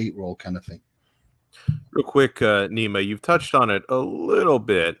number 8 role kind of thing. Real quick, Nima, you've touched on it a little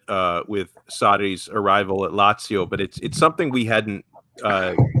bit with Sarri's arrival at Lazio, but it's something we hadn't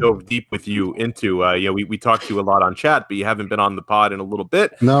dove deep with you into. We talked to you a lot on chat, but you haven't been on the pod in a little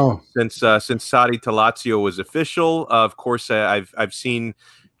bit. No, since Sarri to Lazio was official. Of course, I've seen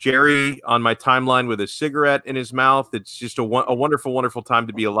Jerry on my timeline with a cigarette in his mouth. It's just a wonderful, wonderful time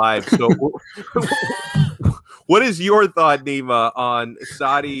to be alive. So. What is your thought, Nima, on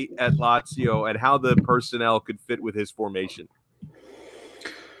Sarri at Lazio and how the personnel could fit with his formation?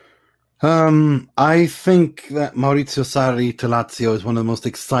 I think that Maurizio Sarri to Lazio is one of the most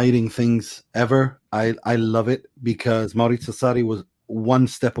exciting things ever. I love it because Maurizio Sarri was one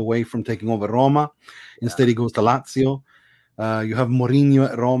step away from taking over Roma. Instead, he goes to Lazio. You have Mourinho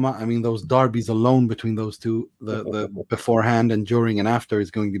at Roma. I mean, those derbies alone between those two, the beforehand and during and after,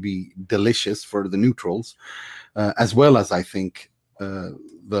 is going to be delicious for the neutrals, as well as, I think,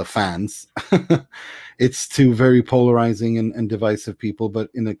 the fans. It's two very polarizing and divisive people, but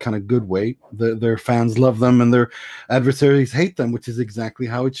in a kind of good way. Their fans love them and their adversaries hate them, which is exactly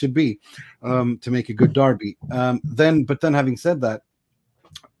how it should be, to make a good derby. Then having said that,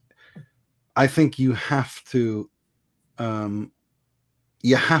 I think you have to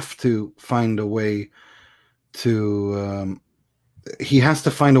find a way to he has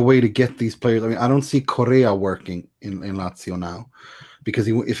to find a way to get these players. I mean, I don't see Correa working in Lazio now, because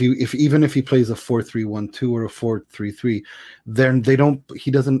even if he plays a 4-3-1-2 or a 4-3-3, then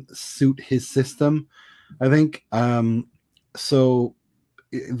he doesn't suit his system, I think. So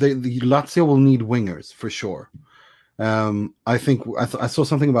the Lazio will need wingers for sure. I think I saw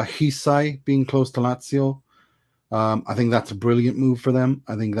something about Hisai being close to Lazio. I think that's a brilliant move for them.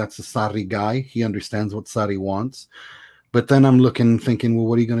 I think that's a Sarri guy. He understands what Sarri wants. But then I'm thinking, well,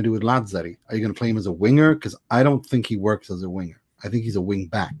 what are you going to do with Lazzari? Are you going to play him as a winger? Because I don't think he works as a winger. I think he's a wing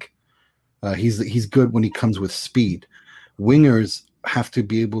back. He's good when he comes with speed. Wingers have to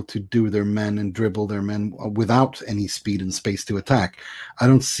be able to do their men and dribble their men without any speed and space to attack. I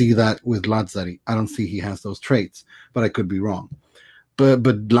don't see that with Lazzari. I don't see he has those traits, but I could be wrong. But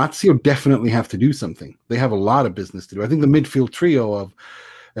Lazio definitely have to do something. They have a lot of business to do. I think the midfield trio of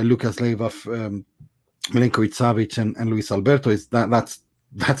Lucas Leiva, Milinkovic-Savic, and Luis Alberto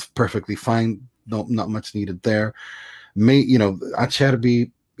that's perfectly fine. No, not much needed there.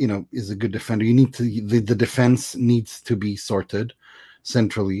 Acerbi, is a good defender. You need to the defense needs to be sorted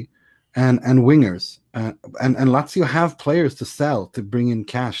centrally, and wingers. And Lazio have players to sell, to bring in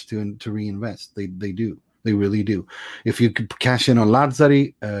cash to reinvest. They do. They really do. If you could cash in on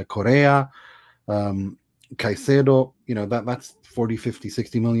Lazzari, Correa, Caicedo, that's 40, 50,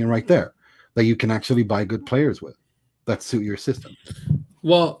 60 million right there that you can actually buy good players with that suit your system.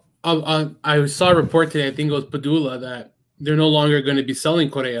 Well, I saw a report today, I think it was Padula, that they're no longer going to be selling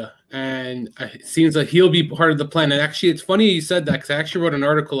Correa. And it seems like he'll be part of the plan. And actually, it's funny you said that, because I actually wrote an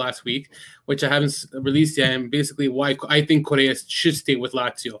article last week, which I haven't released yet, and basically why I think Correa should stay with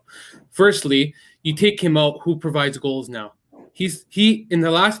Lazio. Firstly, you take him out, who provides goals now? He in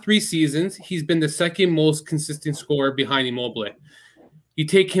the last 3 seasons, he's been the second most consistent scorer behind Immobile. You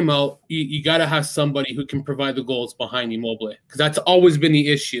take him out, you got to have somebody who can provide the goals behind Immobile, because that's always been the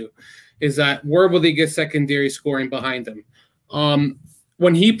issue, is that where will they get secondary scoring behind them?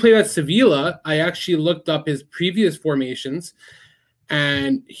 When he played at Sevilla, I actually looked up his previous formations,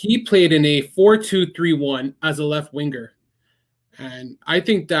 and he played in a 4-2-3-1 as a left winger. And I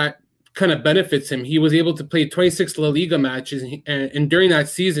think that kind of benefits him. He was able to play 26 La Liga matches, and during that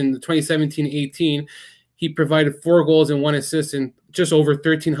season, the 2017-18, he provided 4 goals and 1 assist in just over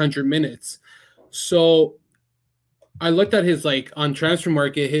 1,300 minutes. So I looked at his, like, on transfer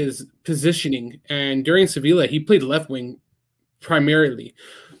market, his positioning, and during Sevilla, he played left wing primarily.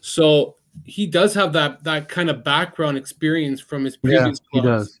 So he does have that kind of background experience from his previous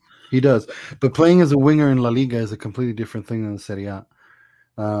clubs. He does. But playing as a winger in La Liga is a completely different thing than Serie A.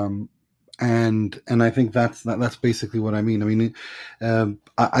 And I think that's basically what I mean. I mean,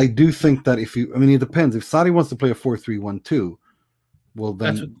 I do think that it depends. If Sarri wants to play a 4-3-1-2, well,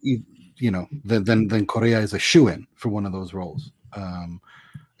 then then Correa is a shoo-in for one of those roles,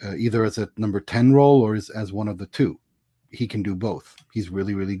 either as a number 10 role or as one of the two. He can do both. He's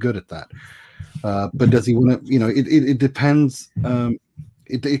really, really good at that. But does he want to? It depends.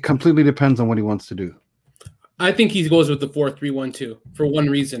 It completely depends on what he wants to do. I think he goes with the 4-3-1-2 for one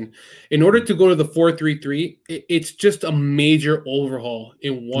reason. In order to go to the 4-3-3, it's just a major overhaul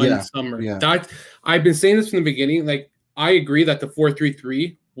in one summer. Yeah. I've been saying this from the beginning. Like, I agree that the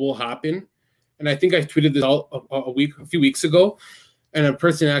 4-3-3 will happen, and I think I tweeted this out a few weeks ago, and a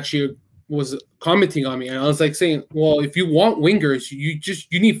person actually was commenting on me, and I was like saying, well, if you want wingers,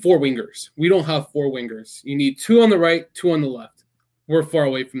 you need 4 wingers. We don't have 4 wingers. You need 2 on the right, 2 on the left. We're far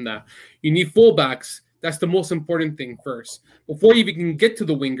away from that. You need fullbacks. That's the most important thing first. Before you even can get to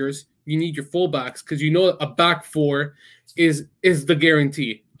the wingers, you need your fullbacks, because a back 4 is the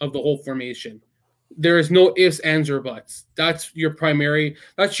guarantee of the whole formation. There is no ifs, ands, or buts. That's your primary.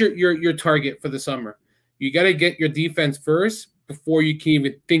 That's your target for the summer. You got to get your defense first before you can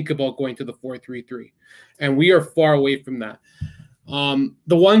even think about going to the 4-3-3. And we are far away from that.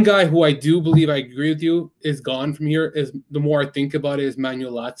 The one guy who I do believe, I agree with you, is gone from here, is the more I think about it, is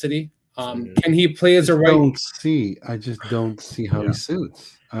Manuel Lazzari. Can he play as a right? I just don't see how he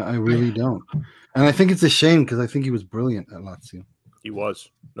suits. I really don't. And I think it's a shame, because I think he was brilliant at Lazio. He was,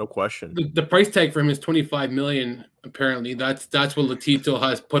 no question. The price tag for him is 25 million. Apparently, that's what Latito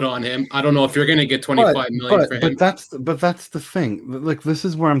has put on him. I don't know if you're going to get 25 million for him. But that's the thing. Like, this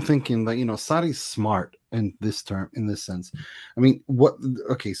is where I'm thinking that Sarri's smart in this sense. I mean,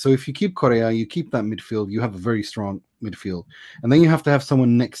 so if you keep Correa, you keep that midfield, you have a very strong midfield, and then you have to have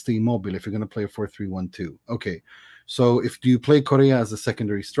someone next to Immobile if you're going to play a 4-3-1-2. Okay, so do you play Correa as a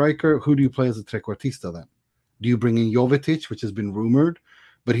secondary striker? Who do you play as a trequartista then? Do you bring in Jovetic, which has been rumored,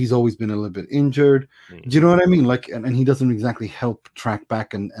 but he's always been a little bit injured? Do you know what I mean? Like, and he doesn't exactly help track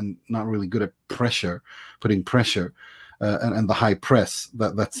back, and not really good at putting pressure, and the high press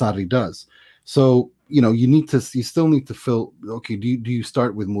that Sarri does. So you still need to fill. Okay, do you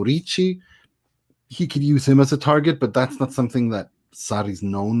start with Murici? He could use him as a target, but that's not something that Sarri's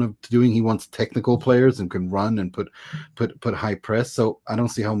known of doing. He wants technical players and can run and put high press. So I don't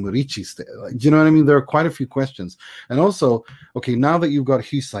see how Murici do you know what I mean? There are quite a few questions. And also, okay, now that you've got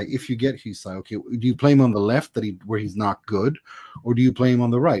Hysaj, if you get Hysaj, okay, do you play him on the left where he's not good, or do you play him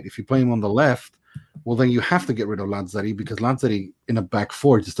on the right? If you play him on the left, well, then you have to get rid of Lazzari, because Lazzari in a back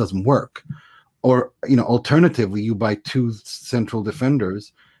 4 just doesn't work. Or alternatively, you buy 2 central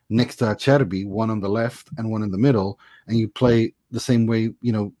defenders next to Acerbi, one on the left and one in the middle, and you play the same way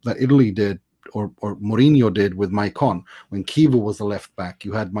that Italy did, or Mourinho did with Maicon when Chievo was the left back.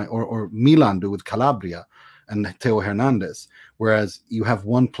 You had or Milan do with Calabria and Theo Hernandez, whereas you have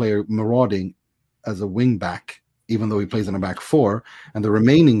one player marauding as a wing back, even though he plays in a back 4, and the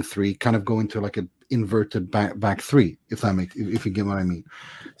remaining 3 kind of go into like an inverted back 3, if you get what I mean.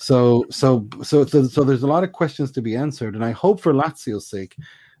 So there's a lot of questions to be answered, and I hope for Lazio's sake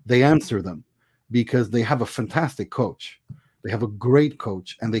they answer them, because they have a fantastic coach. They have a great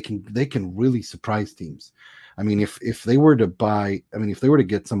coach, and they can really surprise teams. I mean, if they were to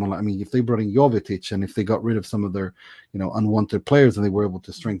get someone, if they brought in Jovetic, and if they got rid of some of their unwanted players, and they were able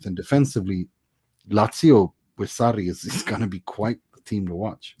to strengthen defensively, Lazio with Sarri is going to be quite the team to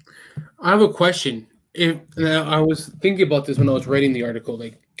watch. I have a question. I was thinking about this when I was writing the article.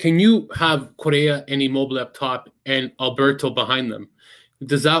 Like, can you have Correa and Immobile up top and Alberto behind them?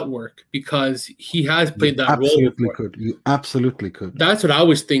 Does that work? Because he has played that role before. You absolutely could. That's what I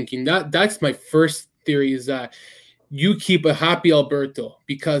was thinking. That's my first theory, is that you keep a happy Alberto,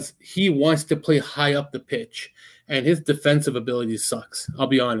 because he wants to play high up the pitch, and his defensive ability sucks. I'll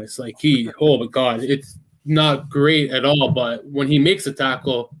be honest. Like, oh my God, it's not great at all. But when he makes a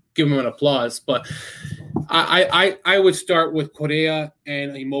tackle, give him an applause. But I would start with Correa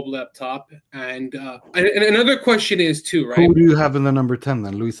and Immobile up top. And another question is too, right? Who do you have in the number 10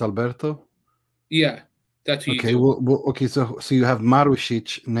 then? Luis Alberto? Yeah, That's who you Okay, do. well, okay. So you have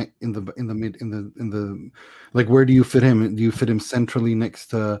Marušić in the like. Where do you fit him? Do you fit him centrally next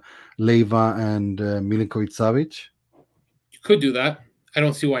to Leva and Milinkovic Savic? You could do that. I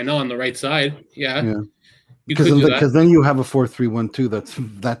don't see why not on the right side. Yeah, Yeah, you could do that. because then you have a 4-3-1-2.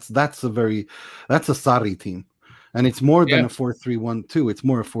 That's a Sarri team, and it's more than Yeah. a 4-3-1-2. It's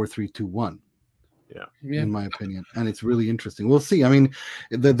more a 4-3-2-1. Yeah. In my opinion, and it's really interesting. We'll see. I mean,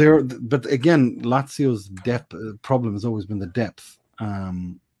 but again, Lazio's depth problem has always been the depth,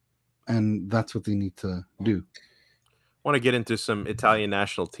 and that's what they need to do. Want to get into some Italian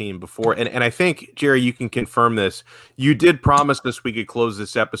national team before, and I think, Jerry, you can confirm this. You did promise us we could close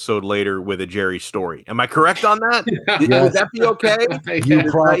this episode later with a Jerry story. Am I correct on that? Yes. Would that be okay? You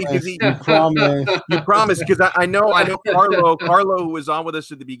promise. You promise. You promise, because I know Carlo, who was on with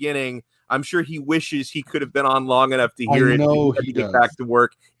us at the beginning, I'm sure he wishes he could have been on long enough to hear I it. know to he get does. back to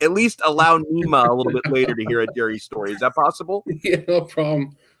work. At least allow Nima a little bit later to hear a Jerry story. Is that possible? Yeah, no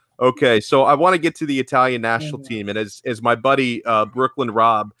problem. Okay, so I want to get to the Italian national team, and as my buddy Brooklyn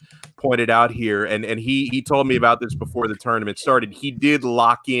Rob pointed out here, and he told me about this before the tournament started, he did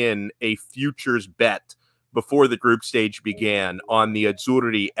lock in a futures bet before the group stage began on the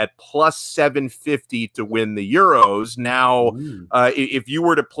Azzurri at plus 750 to win the Euros. Now, if you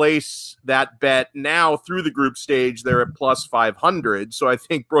were to place that bet now through the group stage, they're at plus 500. So I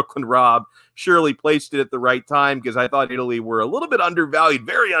think Brooklyn Rob surely placed it at the right time, because I thought Italy were a little bit undervalued,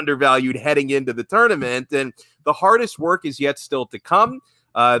 very undervalued heading into the tournament. And the hardest work is yet still to come.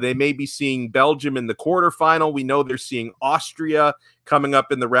 They may be seeing Belgium in the quarterfinal. We know they're seeing Austria coming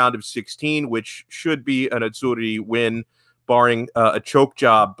up in the round of 16, which should be an Azzurri win, barring a choke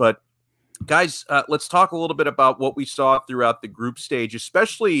job. But guys, let's talk a little bit about what we saw throughout the group stage,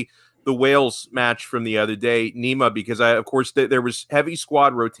 especially the Wales match from the other day, Nima, because of course there was heavy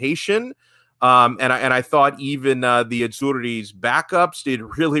squad rotation. And I thought even the Azzurri's backups did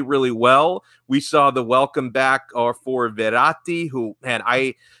really, really well. We saw the welcome back for Verratti, who, man,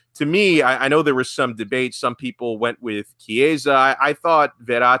 I know there was some debate. Some people went with Chiesa. I thought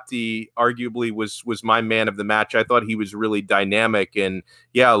Verratti arguably was my man of the match. I thought he was really dynamic. And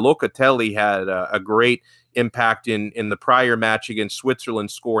yeah, Locatelli had a great impact in the prior match against Switzerland,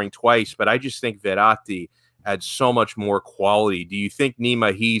 scoring twice. But I just think Verratti had so much more quality. Do you think,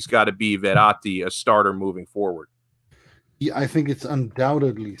 Nima, he's got to be Verratti a starter moving forward? Yeah, I think it's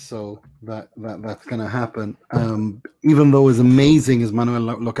undoubtedly so that's going to happen. Even though as amazing as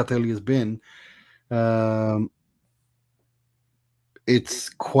Manuel Locatelli has been, it's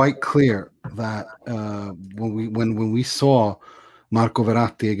quite clear that when we saw Marco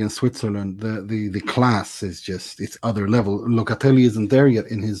Verratti against Switzerland, the class is just, it's other level. Locatelli isn't there yet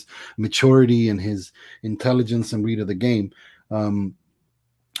in his maturity and his intelligence and read of the game.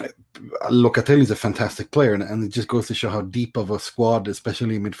 Locatelli is a fantastic player, and it just goes to show how deep of a squad,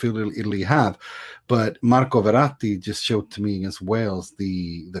 especially in midfield, Italy have. But Marco Verratti just showed to me against Wales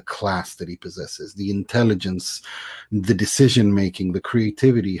the class that he possesses, the intelligence, the decision making, the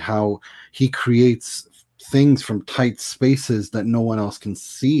creativity, how he creates things from tight spaces that no one else can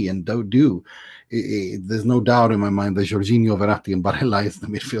see and don't do. There's no doubt in my mind that Jorginho, Verratti, and Barella is the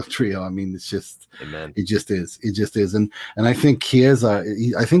midfield trio. I mean, it's just, Amen. It just is. And I think Chiesa,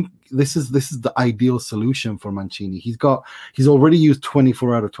 I think this is the ideal solution for Mancini. He's already used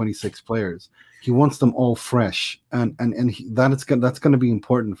 24 out of 26 players. He wants them all fresh, and that's going to be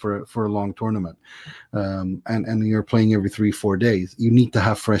important for a long tournament. And you're playing every 3-4 days. You need to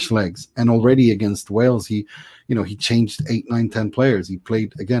have fresh legs. And already against Wales, he changed 8, 9, 10 players. He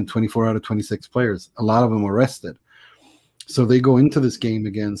played again 24 out of 26 players. A lot of them were rested. So they go into this game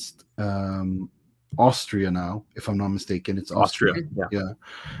against Austria now, if I'm not mistaken. It's Austria. Yeah.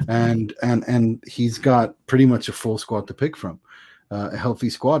 And he's got pretty much a full squad to pick from. A healthy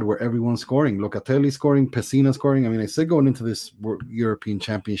squad where everyone's scoring. Locatelli scoring, Pessina scoring. I mean, I said going into this European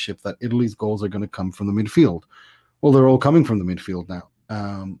Championship that Italy's goals are going to come from the midfield. Well, they're all coming from the midfield now.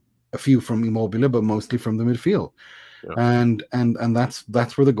 A few from Immobile, but mostly from the midfield. Yeah. And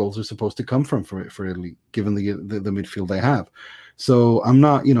that's where the goals are supposed to come from for Italy, given the midfield they have. So I'm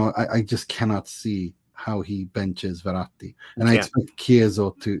not, I just cannot see how he benches Verratti, and I expect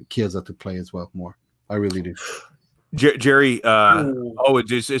Chiesa to play as well more. I really do. Jerry,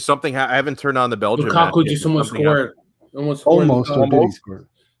 it's something I haven't turned on the Belgium. Lukaku just almost scored. He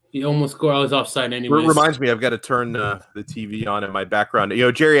almost scored. I was offside anyway. It reminds me, I've got to turn the TV on in my background.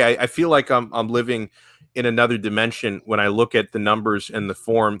 Jerry, I feel like I'm living in another dimension when I look at the numbers and the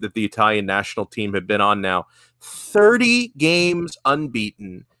form that the Italian national team have been on now. 30 games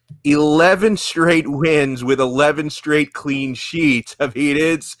unbeaten, 11 straight wins with 11 straight clean sheets. I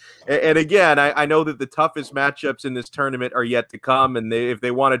mean, and again, I know that the toughest matchups in this tournament are yet to come, and if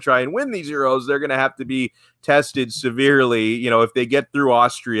they want to try and win these Euros, they're going to have to be tested severely. You know, if they get through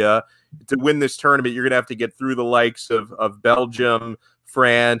Austria to win this tournament, you're going to have to get through the likes of Belgium,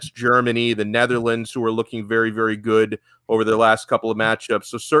 France, Germany, the Netherlands, who are looking very, very good over their last couple of matchups.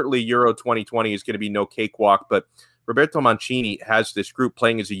 So certainly Euro 2020 is going to be no cakewalk, but Roberto Mancini has this group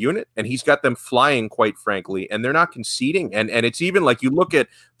playing as a unit, and he's got them flying, quite frankly, and they're not conceding. And it's even like you look at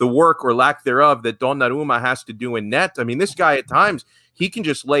the work or lack thereof that Donnarumma has to do in net. I mean, this guy at times, he can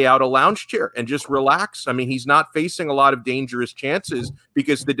just lay out a lounge chair and just relax. I mean, he's not facing a lot of dangerous chances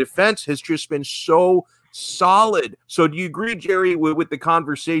because the defense has just been so solid. So do you agree, Jerry, with the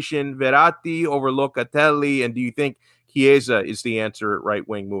conversation, Verratti over Locatelli, and do you think Chiesa is the answer at right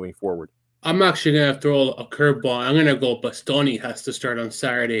wing moving forward? I'm actually going to throw a curveball. I'm going to go Bastoni has to start on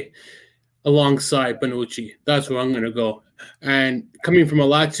Saturday alongside Bonucci. That's where I'm going to go. And coming from a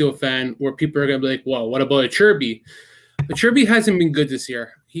Lazio fan where people are going to be like, well, what about Acerbi? Acerbi hasn't been good this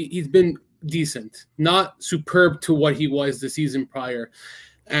year. He's been decent, not superb to what he was the season prior.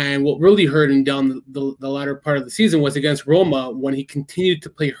 And what really hurt him down the latter part of the season was against Roma when he continued to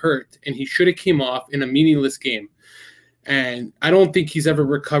play hurt, and he should have came off in a meaningless game. And I don't think he's ever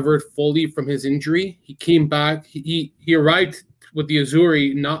recovered fully from his injury. He came back. He arrived with the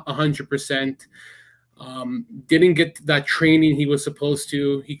Azzurri not 100%. Didn't get that training he was supposed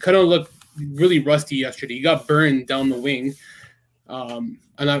to. He kind of looked really rusty yesterday. He got burned down the wing. I'm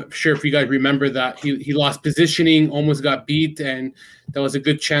not sure if you guys remember that. He lost positioning, almost got beat, and that was a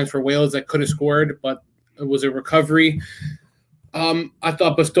good chance for Wales that could have scored, but it was a recovery. I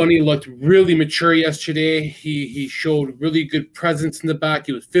thought Bastoni looked really mature yesterday. He showed really good presence in the back.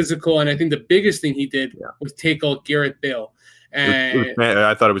 He was physical, and I think the biggest thing he did was take out Gareth Bale. And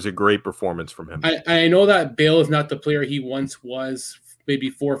I thought it was a great performance from him. I know that Bale is not the player he once was maybe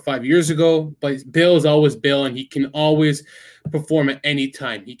 4 or 5 years ago, but Bale is always Bale, and he can always perform at any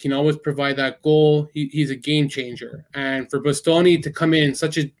time. He can always provide that goal. He's a game changer. And for Bastoni to come in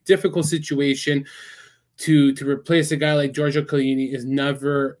such a difficult situation to replace a guy like Giorgio Chiellini is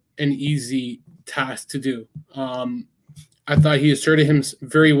never an easy task to do. I thought he asserted him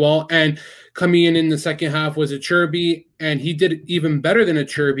very well. And coming in the second half was Acerbi, and he did even better than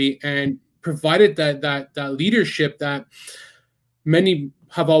Acerbi and provided that leadership that many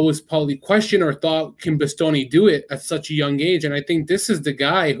have always probably questioned or thought, can Bastoni do it at such a young age? And I think this is the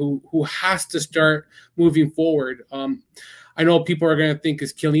guy who has to start moving forward. I know people are going to think,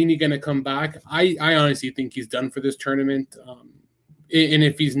 is Chiellini going to come back? I honestly think he's done for this tournament. And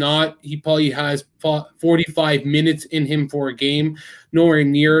if he's not, he probably has 45 minutes in him for a game, nowhere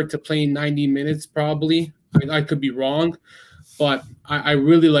near to playing 90 minutes probably. I could be wrong, but I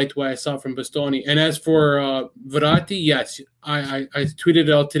really liked what I saw from Bastoni. And as for Verratti, yes, I tweeted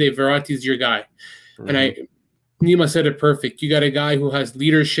it out today, Verratti's your guy. Mm-hmm. And Nima said it perfect. You got a guy who has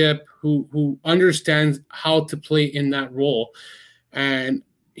leadership, who understands how to play in that role. And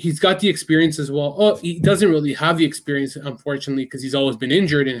he's got the experience as well. Oh, he doesn't really have the experience, unfortunately, because he's always been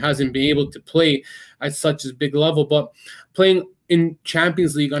injured and hasn't been able to play at such a big level. But playing in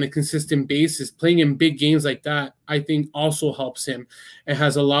Champions League on a consistent basis, playing in big games like that, I think also helps him and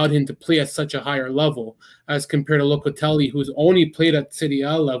has allowed him to play at such a higher level as compared to Locatelli, who's only played at Serie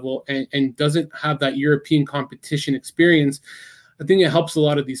A level and doesn't have that European competition experience. I think it helps a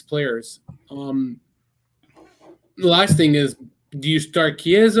lot of these players. The last thing is, do you start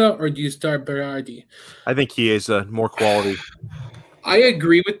Chiesa or do you start Berardi? I think Chiesa, more quality. I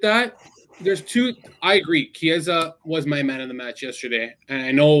agree with that. I agree. Chiesa was my man of the match yesterday.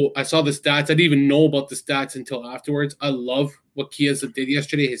 And I saw the stats. I didn't even know about the stats until afterwards. I love what Chiesa did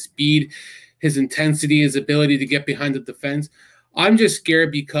yesterday, his speed, his intensity, his ability to get behind the defense. I'm just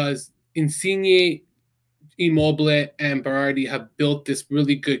scared because Insigne, Immobile, and Berardi have built this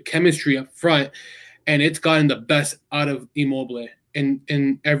really good chemistry up front, and it's gotten the best out of Immobile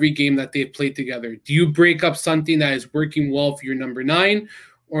in every game that they've played together. Do you break up something that is working well for your number 9,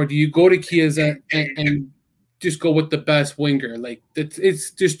 or do you go to Chiesa and just go with the best winger? Like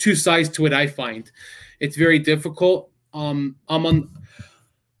there's two sides to it. I find it's very difficult.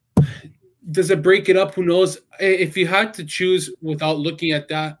 Does it break it up? Who knows? If you had to choose without looking at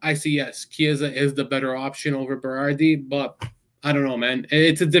that, I say yes, Chiesa is the better option over Berardi, but I don't know, man.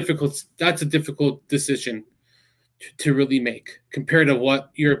 That's a difficult decision to really make compared to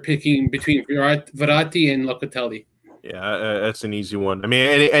what you're picking between Verratti and Locatelli. Yeah, that's an easy one. I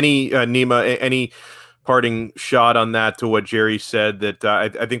mean, any Nima, any parting shot on that to what Jerry said, that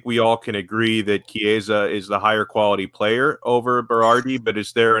I think we all can agree that Chiesa is the higher quality player over Berardi, but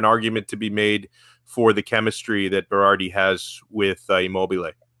is there an argument to be made for the chemistry that Berardi has with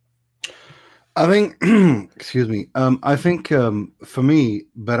Immobile? I think, excuse me. I think for me,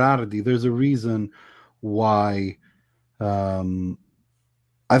 Berardi, there's a reason why.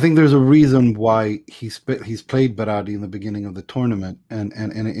 I think there's a reason why he's played Berardi in the beginning of the tournament, and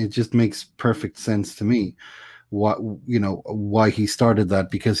it just makes perfect sense to me. Why he started that,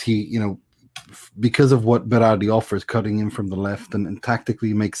 because because of what Berardi offers, cutting in from the left, and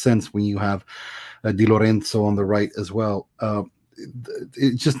tactically makes sense when you have Di Lorenzo on the right as well.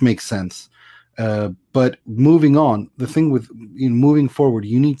 It just makes sense. But moving on, the thing with moving forward,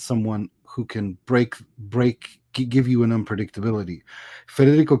 you need someone who can give you an unpredictability.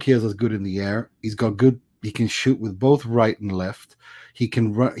 Federico Chiesa is good in the air. He can shoot with both right and left. He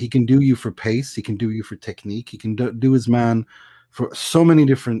can run. He can do you for pace. He can do you for technique. He can do his man for in so many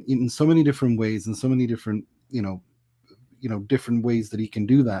different ways, and so many different different ways that he can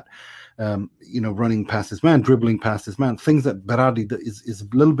do that. Running past his man, dribbling past his man, things that Berardi is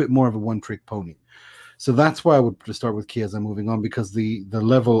a little bit more of a one-trick pony. So that's why I would start with Chiesa moving on, because the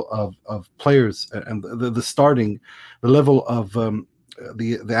level of players and the level of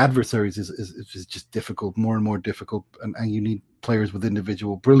the adversaries is just difficult, more and more difficult, and you need players with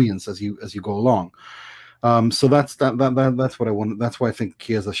individual brilliance as you go along. So that's what I want. That's why I think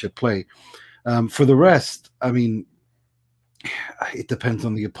Chiesa should play. For the rest, I mean, it depends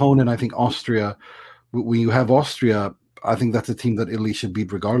on the opponent. I think Austria, when you have Austria, I think that's a team that Italy should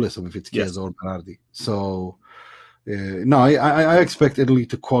beat regardless of if it's Chiesa or Berardi. So, no, I expect Italy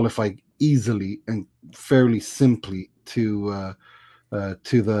to qualify easily and fairly simply to the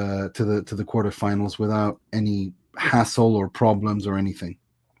quarterfinals without any hassle or problems or anything.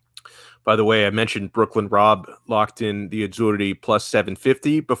 By the way, I mentioned Brooklyn Rob locked in the Azzurri plus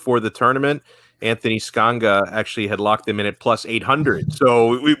 750 before the tournament. Anthony Scanga actually had locked them in at plus 800.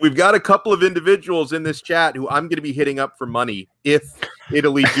 So we've got a couple of individuals in this chat who I'm going to be hitting up for money if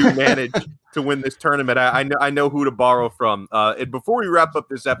Italy do manage to win this tournament. I know who to borrow from. And before we wrap up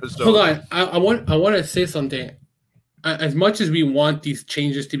this episode, hold on, I want to say something. As much as we want these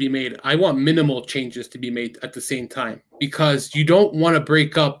changes to be made, I want minimal changes to be made at the same time, because you don't want to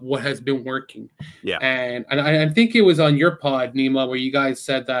break up what has been working. Yeah, and I think it was on your pod, Nima, where you guys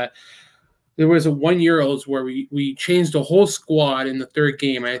said that there was a 1 Euros where we changed the whole squad in the third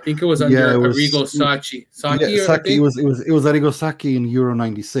game. I think it was under Arrigo Sacchi. Sacchi, it was Arrigo Sacchi in Euro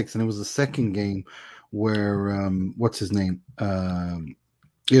 96, and it was the second game where what's his name?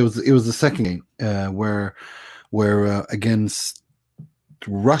 It was the second game where against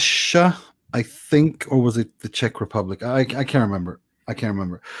Russia, I think, or was it the Czech Republic? I can't remember.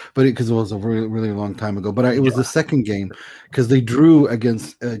 But because it was a really, really long time ago. But it was the second game, because they drew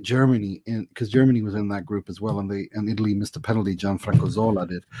against Germany, because Germany was in that group as well, and Italy missed a penalty. Gianfranco Zola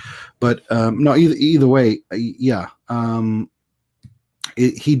did. But no, either way, yeah.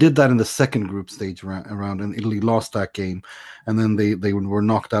 He did that in the second group stage around, and Italy lost that game, and then they were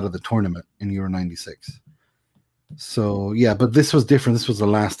knocked out of the tournament in Euro 96. So yeah, but this was different. This was the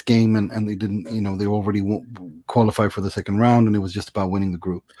last game, and they didn't, they already qualified for the second round, and it was just about winning the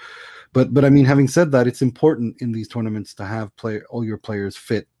group. But I mean, having said that, it's important in these tournaments to have all your players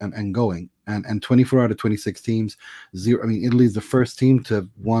fit and going. And 24 out of 26 teams, zero. I mean, Italy is the first team to have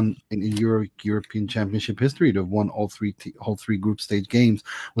won in European Championship history to have won all three group stage games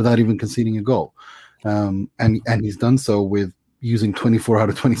without even conceding a goal. And he's done so with using 24 out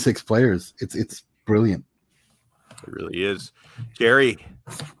of 26 players. It's brilliant. It really is. Jerry,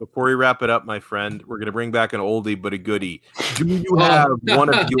 before we wrap it up, my friend, we're going to bring back an oldie but a goodie. Do you have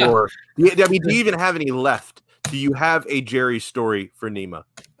one of your – do you even have any left? Do you have a Jerry story for Nima?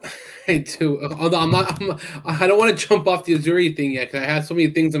 I do. Although I don't want to jump off the Azzurri thing yet, because I have so many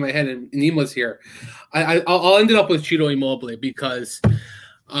things in my head, and Nima's here. I'll end it up with Ciro Immobile because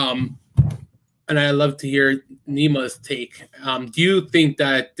and I love to hear Nima's take. Do you think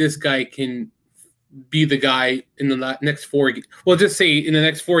that this guy can – be the guy in the next four? Well, just say in the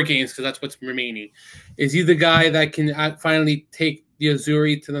next 4 games, because that's what's remaining. Is he the guy that can finally take the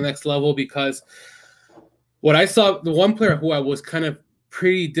Azzurri to the next level? Because what I saw, the one player who I was kind of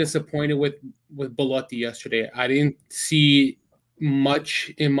pretty disappointed with Belotti yesterday. I didn't see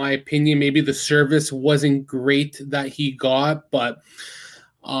much, in my opinion. Maybe the service wasn't great that he got, but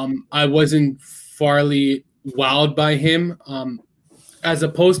I wasn't farly wowed by him. As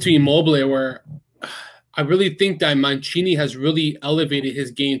opposed to Immobile, where I really think that Mancini has really elevated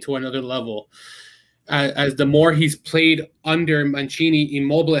his game to another level. as the more he's played under Mancini,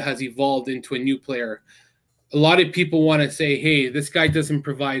 Immobile has evolved into a new player. A lot of people want to say, "Hey, this guy doesn't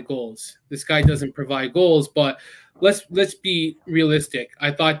provide goals. This guy doesn't provide goals." But let's be realistic.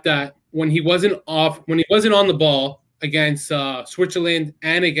 I thought that when he wasn't on the ball against Switzerland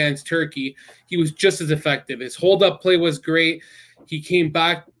and against Turkey, he was just as effective. His hold-up play was great. He came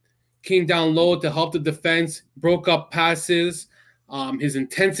down low to help the defense, broke up passes. His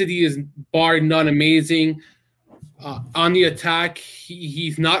intensity is bar none amazing. On the attack,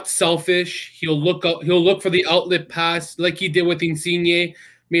 he's not selfish. He'll look for the outlet pass like he did with Insigne.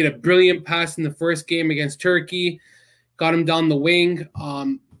 Made a brilliant pass in the first game against Turkey. Got him down the wing.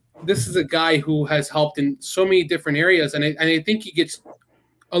 This is a guy who has helped in so many different areas, and I think he gets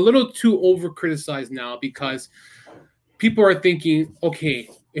a little too over-criticized now because people are thinking, okay,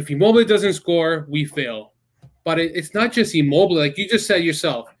 if Immobile doesn't score, we fail. But it's not just Immobile. Like you just said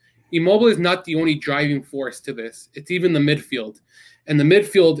yourself, Immobile is not the only driving force to this. It's even the midfield. And the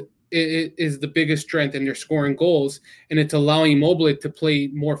midfield is the biggest strength, and they're scoring goals, and it's allowing Immobile to play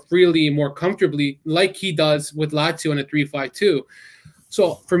more freely and more comfortably like he does with Lazio in a 3-5-2.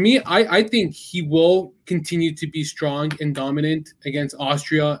 So for me, I think he will continue to be strong and dominant against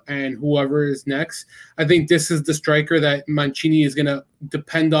Austria and whoever is next. I think this is the striker that Mancini is going to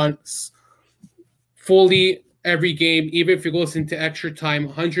depend on fully every game, even if it goes into extra time,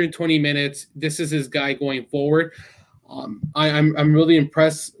 120 minutes. This is his guy going forward. I'm really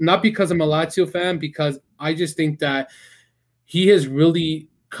impressed, not because I'm a Lazio fan, because I just think that he has really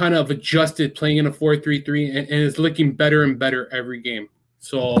kind of adjusted playing in a 4-3-3 and is looking better and better every game.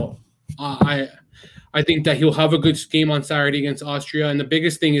 So I think that he'll have a good game on Saturday against Austria. And the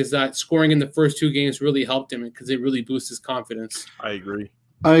biggest thing is that scoring in the first two games really helped him because it really boosts his confidence. I agree.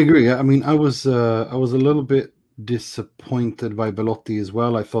 I mean, I was a little bit disappointed by Belotti as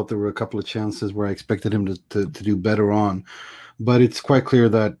well. I thought there were a couple of chances where I expected him to do better on, but it's quite clear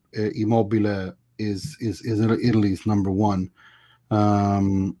that Immobile is Italy's number one.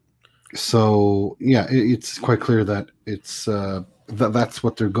 So yeah, it's quite clear that it's that's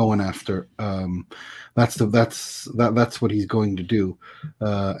what they're going after. That's what he's going to do,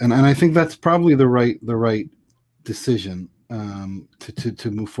 and I think that's probably the right decision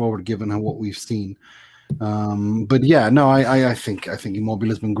to move forward, given what we've seen. But yeah, no, I think Immobile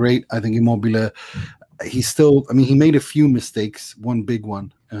has been great. I think Immobile, he made a few mistakes, one big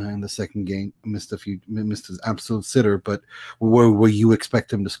one in the second game, missed his absolute sitter, but where you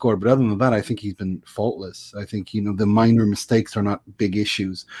expect him to score. But other than that, I think he's been faultless. I think, the minor mistakes are not big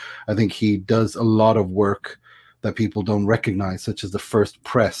issues. I think he does a lot of work that people don't recognize, such as the first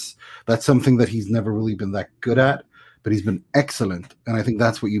press. That's something that he's never really been that good at, but he's been excellent. And I think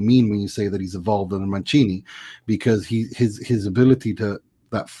that's what you mean when you say that he's evolved under Mancini, because his ability to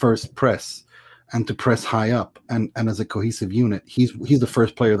that first press and to press high up and as a cohesive unit, he's the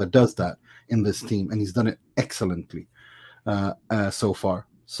first player that does that in this team, and he's done it excellently so far.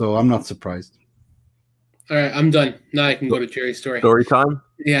 So I'm not surprised. All right, I'm done. Now I can go to Jerry's story. Story time?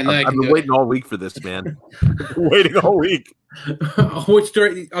 Yeah, now I've been waiting all week for this, man. Waiting all week. Which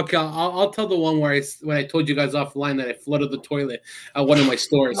story? Okay, I'll tell the one where when I told you guys offline that I flooded the toilet at one of my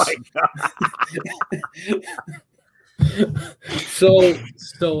stores. Oh my God. So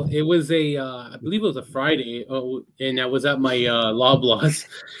it was I believe it was a Friday, and I was at my Loblaws,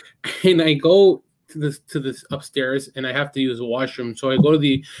 and I go to this upstairs, and I have to use a washroom. So I go to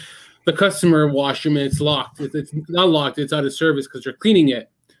the customer washroom, and it's locked. It's not locked. It's out of service because they're cleaning it.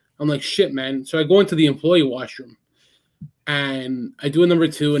 I'm like, shit, man. So I go into the employee washroom, and I do a number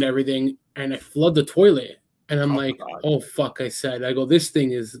 2 and everything, and I flood the toilet. And I'm like, God. Oh, fuck, I go, this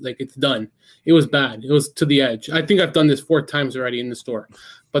thing is like, it's done. It was bad. It was to the edge. I think I've done this 4 times already in the store.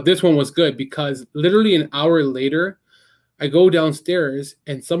 But this one was good because literally an hour later, I go downstairs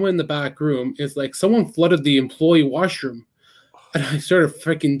and someone in the back room is like, someone flooded the employee washroom. And I started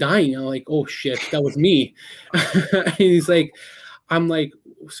freaking dying. I'm like, oh, shit, that was me. And he's like, I'm like,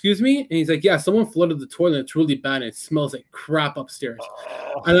 excuse me? And he's like, yeah, someone flooded the toilet. It's really bad. And it smells like crap upstairs.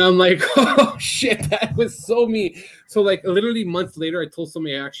 Oh. And I'm like, oh, shit, that was so me. So, like, literally months later, I told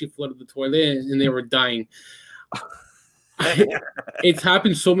somebody I actually flooded the toilet and they were dying. It's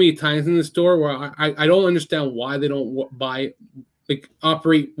happened so many times in the store where I don't understand why they don't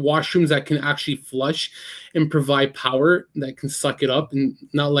operate washrooms that can actually flush and provide power that can suck it up, and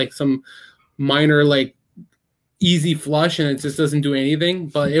not like some minor easy flush and it just doesn't do anything.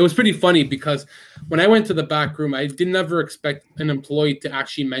 But it was pretty funny because when I went to the back room, I did never expect an employee to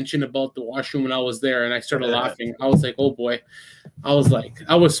actually mention about the washroom when I was there, and I started laughing. I was like, oh boy. I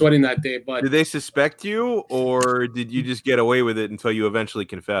was sweating that day. But did they suspect you, or did you just get away with it until you eventually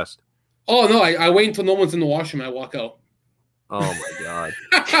confessed? Oh no, I wait until no one's in the washroom and I walk out. Oh my god.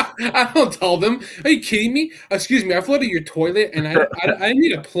 I don't tell them. Are you kidding me? Excuse me, I flooded your toilet and I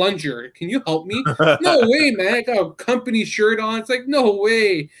need a plunger. Can you help me? No way, man. I got a company shirt on. It's like, no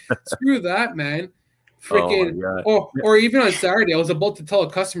way. Screw that, man. Freaking. Or even on Saturday, I was about to tell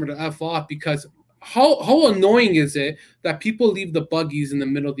a customer to F off because how annoying is it that people leave the buggies in the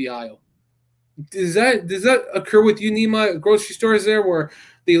middle of the aisle? Does that occur with you, Nima? Grocery stores there where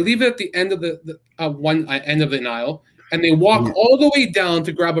they leave it at the end of the one end of an aisle, and they walk all the way down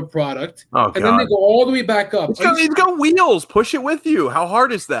to grab a product, and then they go all the way back up. It's got wheels. Push it with you. How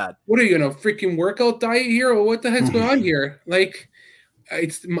hard is that? What are you gonna freaking workout diet here, or what the heck's going on here? Like,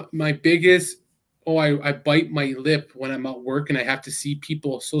 it's my biggest. Oh, I bite my lip when I'm at work and I have to see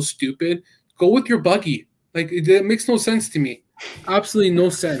people so stupid. Go with your buggy. Like, it makes no sense to me. Absolutely no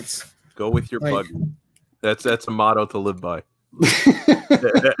sense. Go with your buggy. That's a motto to live by.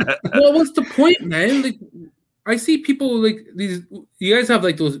 Well, what's the point, man? Like, I see people like these. You guys have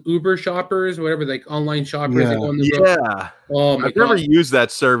like those Uber shoppers, or whatever, like online shoppers. Yeah. Oh my God. I've never used that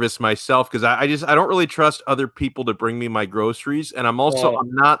service myself because I don't really trust other people to bring me my groceries, and I'm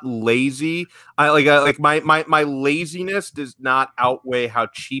not lazy. My laziness does not outweigh how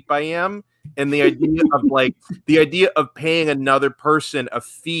cheap I am, and the idea of paying another person a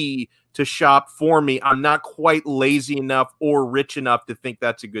fee to shop for me, I'm not quite lazy enough or rich enough to think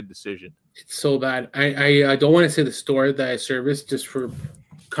that's a good decision. It's so bad. I don't want to say the store that I service just for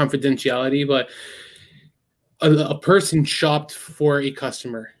confidentiality, but a person shopped for a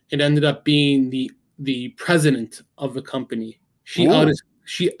customer. It ended up being the president of the company. She out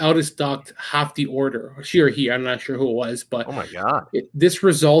of stocked half the order. She or he, I'm not sure who it was, but oh my God, this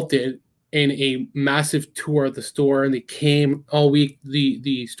resulted in a massive tour of the store, and they came all week.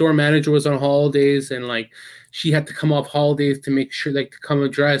 The store manager was on holidays, and like she had to come off holidays to make sure like to come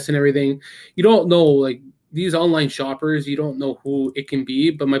address and everything. You don't know, like these online shoppers, you don't know who it can be.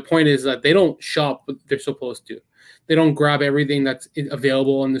 But my point is that they don't shop what they're supposed to. They don't grab everything that's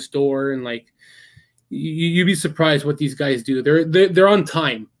available in the store, and like you'd be surprised what these guys do. They're on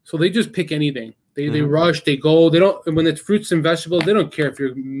time, so they just pick anything. They rush, they go. They don't, when it's fruits and vegetables, they don't care if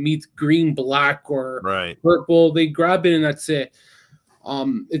your meat's green, black, or purple. They grab it and that's it.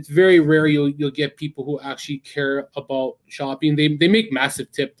 It's very rare you'll get people who actually care about shopping. They make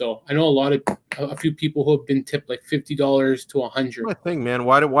massive tip though. I know a few people who have been tipped like $50 to $100. My thing, man.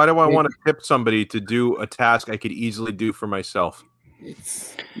 Why do I want to tip somebody to do a task I could easily do for myself?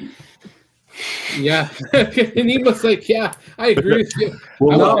 Yeah, and he was like, "Yeah, I agree with you."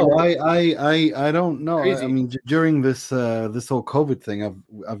 Well, I don't know. Crazy. I mean, during this this whole COVID thing,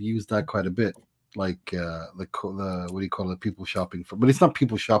 I've used that quite a bit. Like the what do you call it? People shopping for, but it's not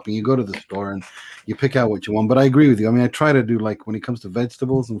people shopping. You go to the store and you pick out what you want. But I agree with you. I mean, I try to do like when it comes to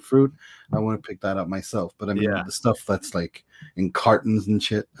vegetables and fruit, I want to pick that up myself. But I mean, the stuff that's like in cartons and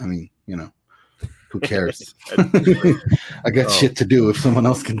shit. I mean, you know. Who cares? I got shit to do. If someone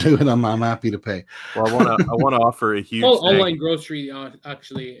else can do it, I'm happy to pay. Well, I want to offer a huge online grocery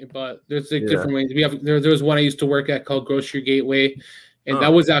actually, but there's like different ways. We have there was one I used to work at called Grocery Gateway, and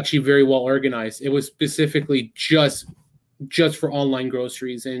that was actually very well organized. It was specifically just for online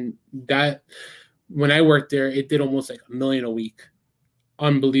groceries, and that when I worked there, it did almost like $1 million a week.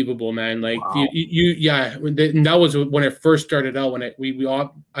 Unbelievable, man! Like wow. And that was when it first started out. When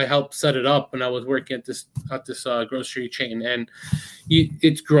I helped set it up when I was working at this grocery chain, and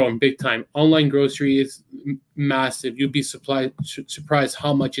it's grown big time. Online grocery is massive. You'd be surprised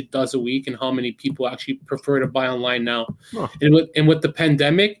how much it does a week and how many people actually prefer to buy online now. Huh. And with the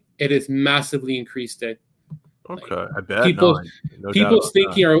pandemic, it has massively increased it. Okay, like, I bet people's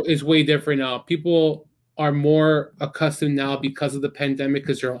thinking is way different now. People are more accustomed now because of the pandemic,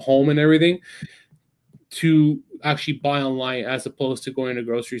 because they're home and everything, to actually buy online as opposed to going to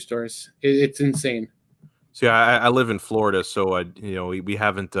grocery stores. It's insane. See, I live in Florida, so we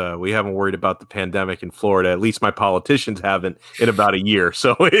haven't worried about the pandemic in Florida. At least my politicians haven't in about a year.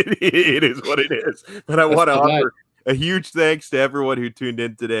 So it is what it is. But I want to offer a huge thanks to everyone who tuned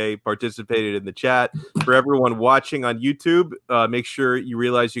in today, participated in the chat. For everyone watching on YouTube, make sure you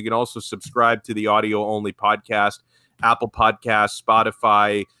realize you can also subscribe to the audio-only podcast, Apple Podcasts,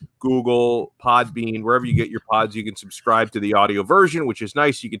 Spotify, Google, Podbean, wherever you get your pods, you can subscribe to the audio version, which is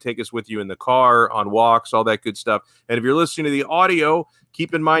nice. You can take us with you in the car, on walks, all that good stuff. And if you're listening to the audio,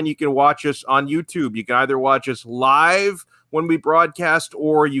 keep in mind you can watch us on YouTube. You can either watch us live when we broadcast,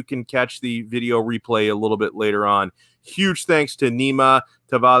 or you can catch the video replay a little bit later on. Huge thanks to Nima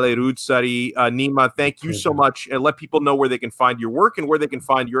Tavale-Roodsari. Nima, thank you so much. And let people know where they can find your work and where they can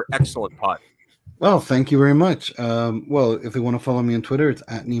find your excellent pod. Well, thank you very much. Well, if they want to follow me on Twitter, it's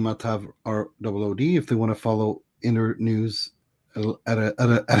at Nimatav ROOD. If they want to follow Inner News at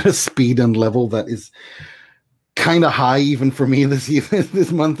a speed and level that is kind of high even for me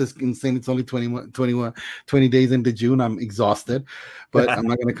this month is insane. It's only 20 days into June. I'm exhausted, but I'm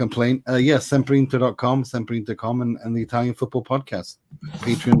not going to complain. Sempreinter.com, Sempreinter.com, and the Italian Football Podcast,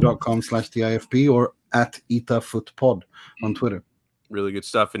 patreon.com/TIFP or at ItaFootPod on Twitter. Really good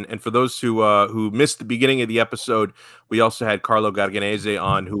stuff. And for those who missed the beginning of the episode, we also had Carlo Garganese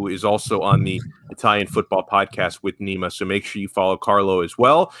on, who is also on the Italian Football Podcast with Nima. So make sure you follow Carlo as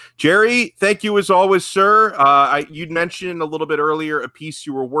well. Jerry, thank you as always, sir. You'd mentioned a little bit earlier a piece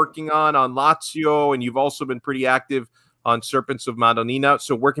you were working on Lazio, and you've also been pretty active on Serpents of Madonnina.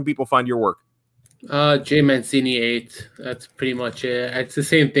 So where can people find your work? J Mancini 8. That's pretty much it. It's the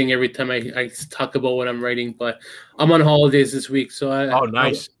same thing every time I talk about what I'm writing, but I'm on holidays this week, so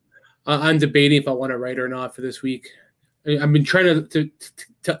nice. I'm debating if I want to write or not for this week. I've been trying to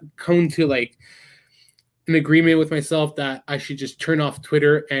come to like an agreement with myself that I should just turn off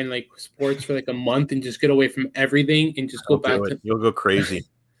Twitter and like sports for like a month and just get away from everything and just go back to. You'll go crazy.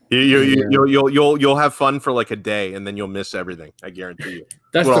 You'll have fun for like a day and then you'll miss everything. I guarantee you.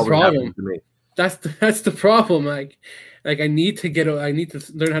 That's the problem. That's the problem. Like I need to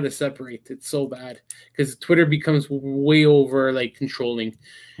learn how to separate. It's so bad because Twitter becomes way over like controlling,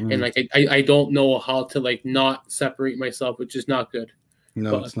 and like I don't know how to like not separate myself, which is not good.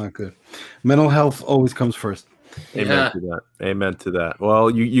 No, it's not good. Mental health always comes first. Amen to that. Amen to that. Well,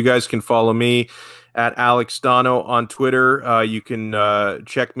 you guys can follow me at Alex Dono on Twitter. You can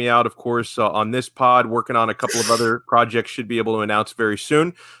check me out, of course, on this pod, working on a couple of other projects, should be able to announce very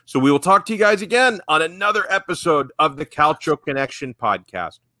soon. So we will talk to you guys again on another episode of the Calcio Connection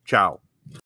podcast. Ciao.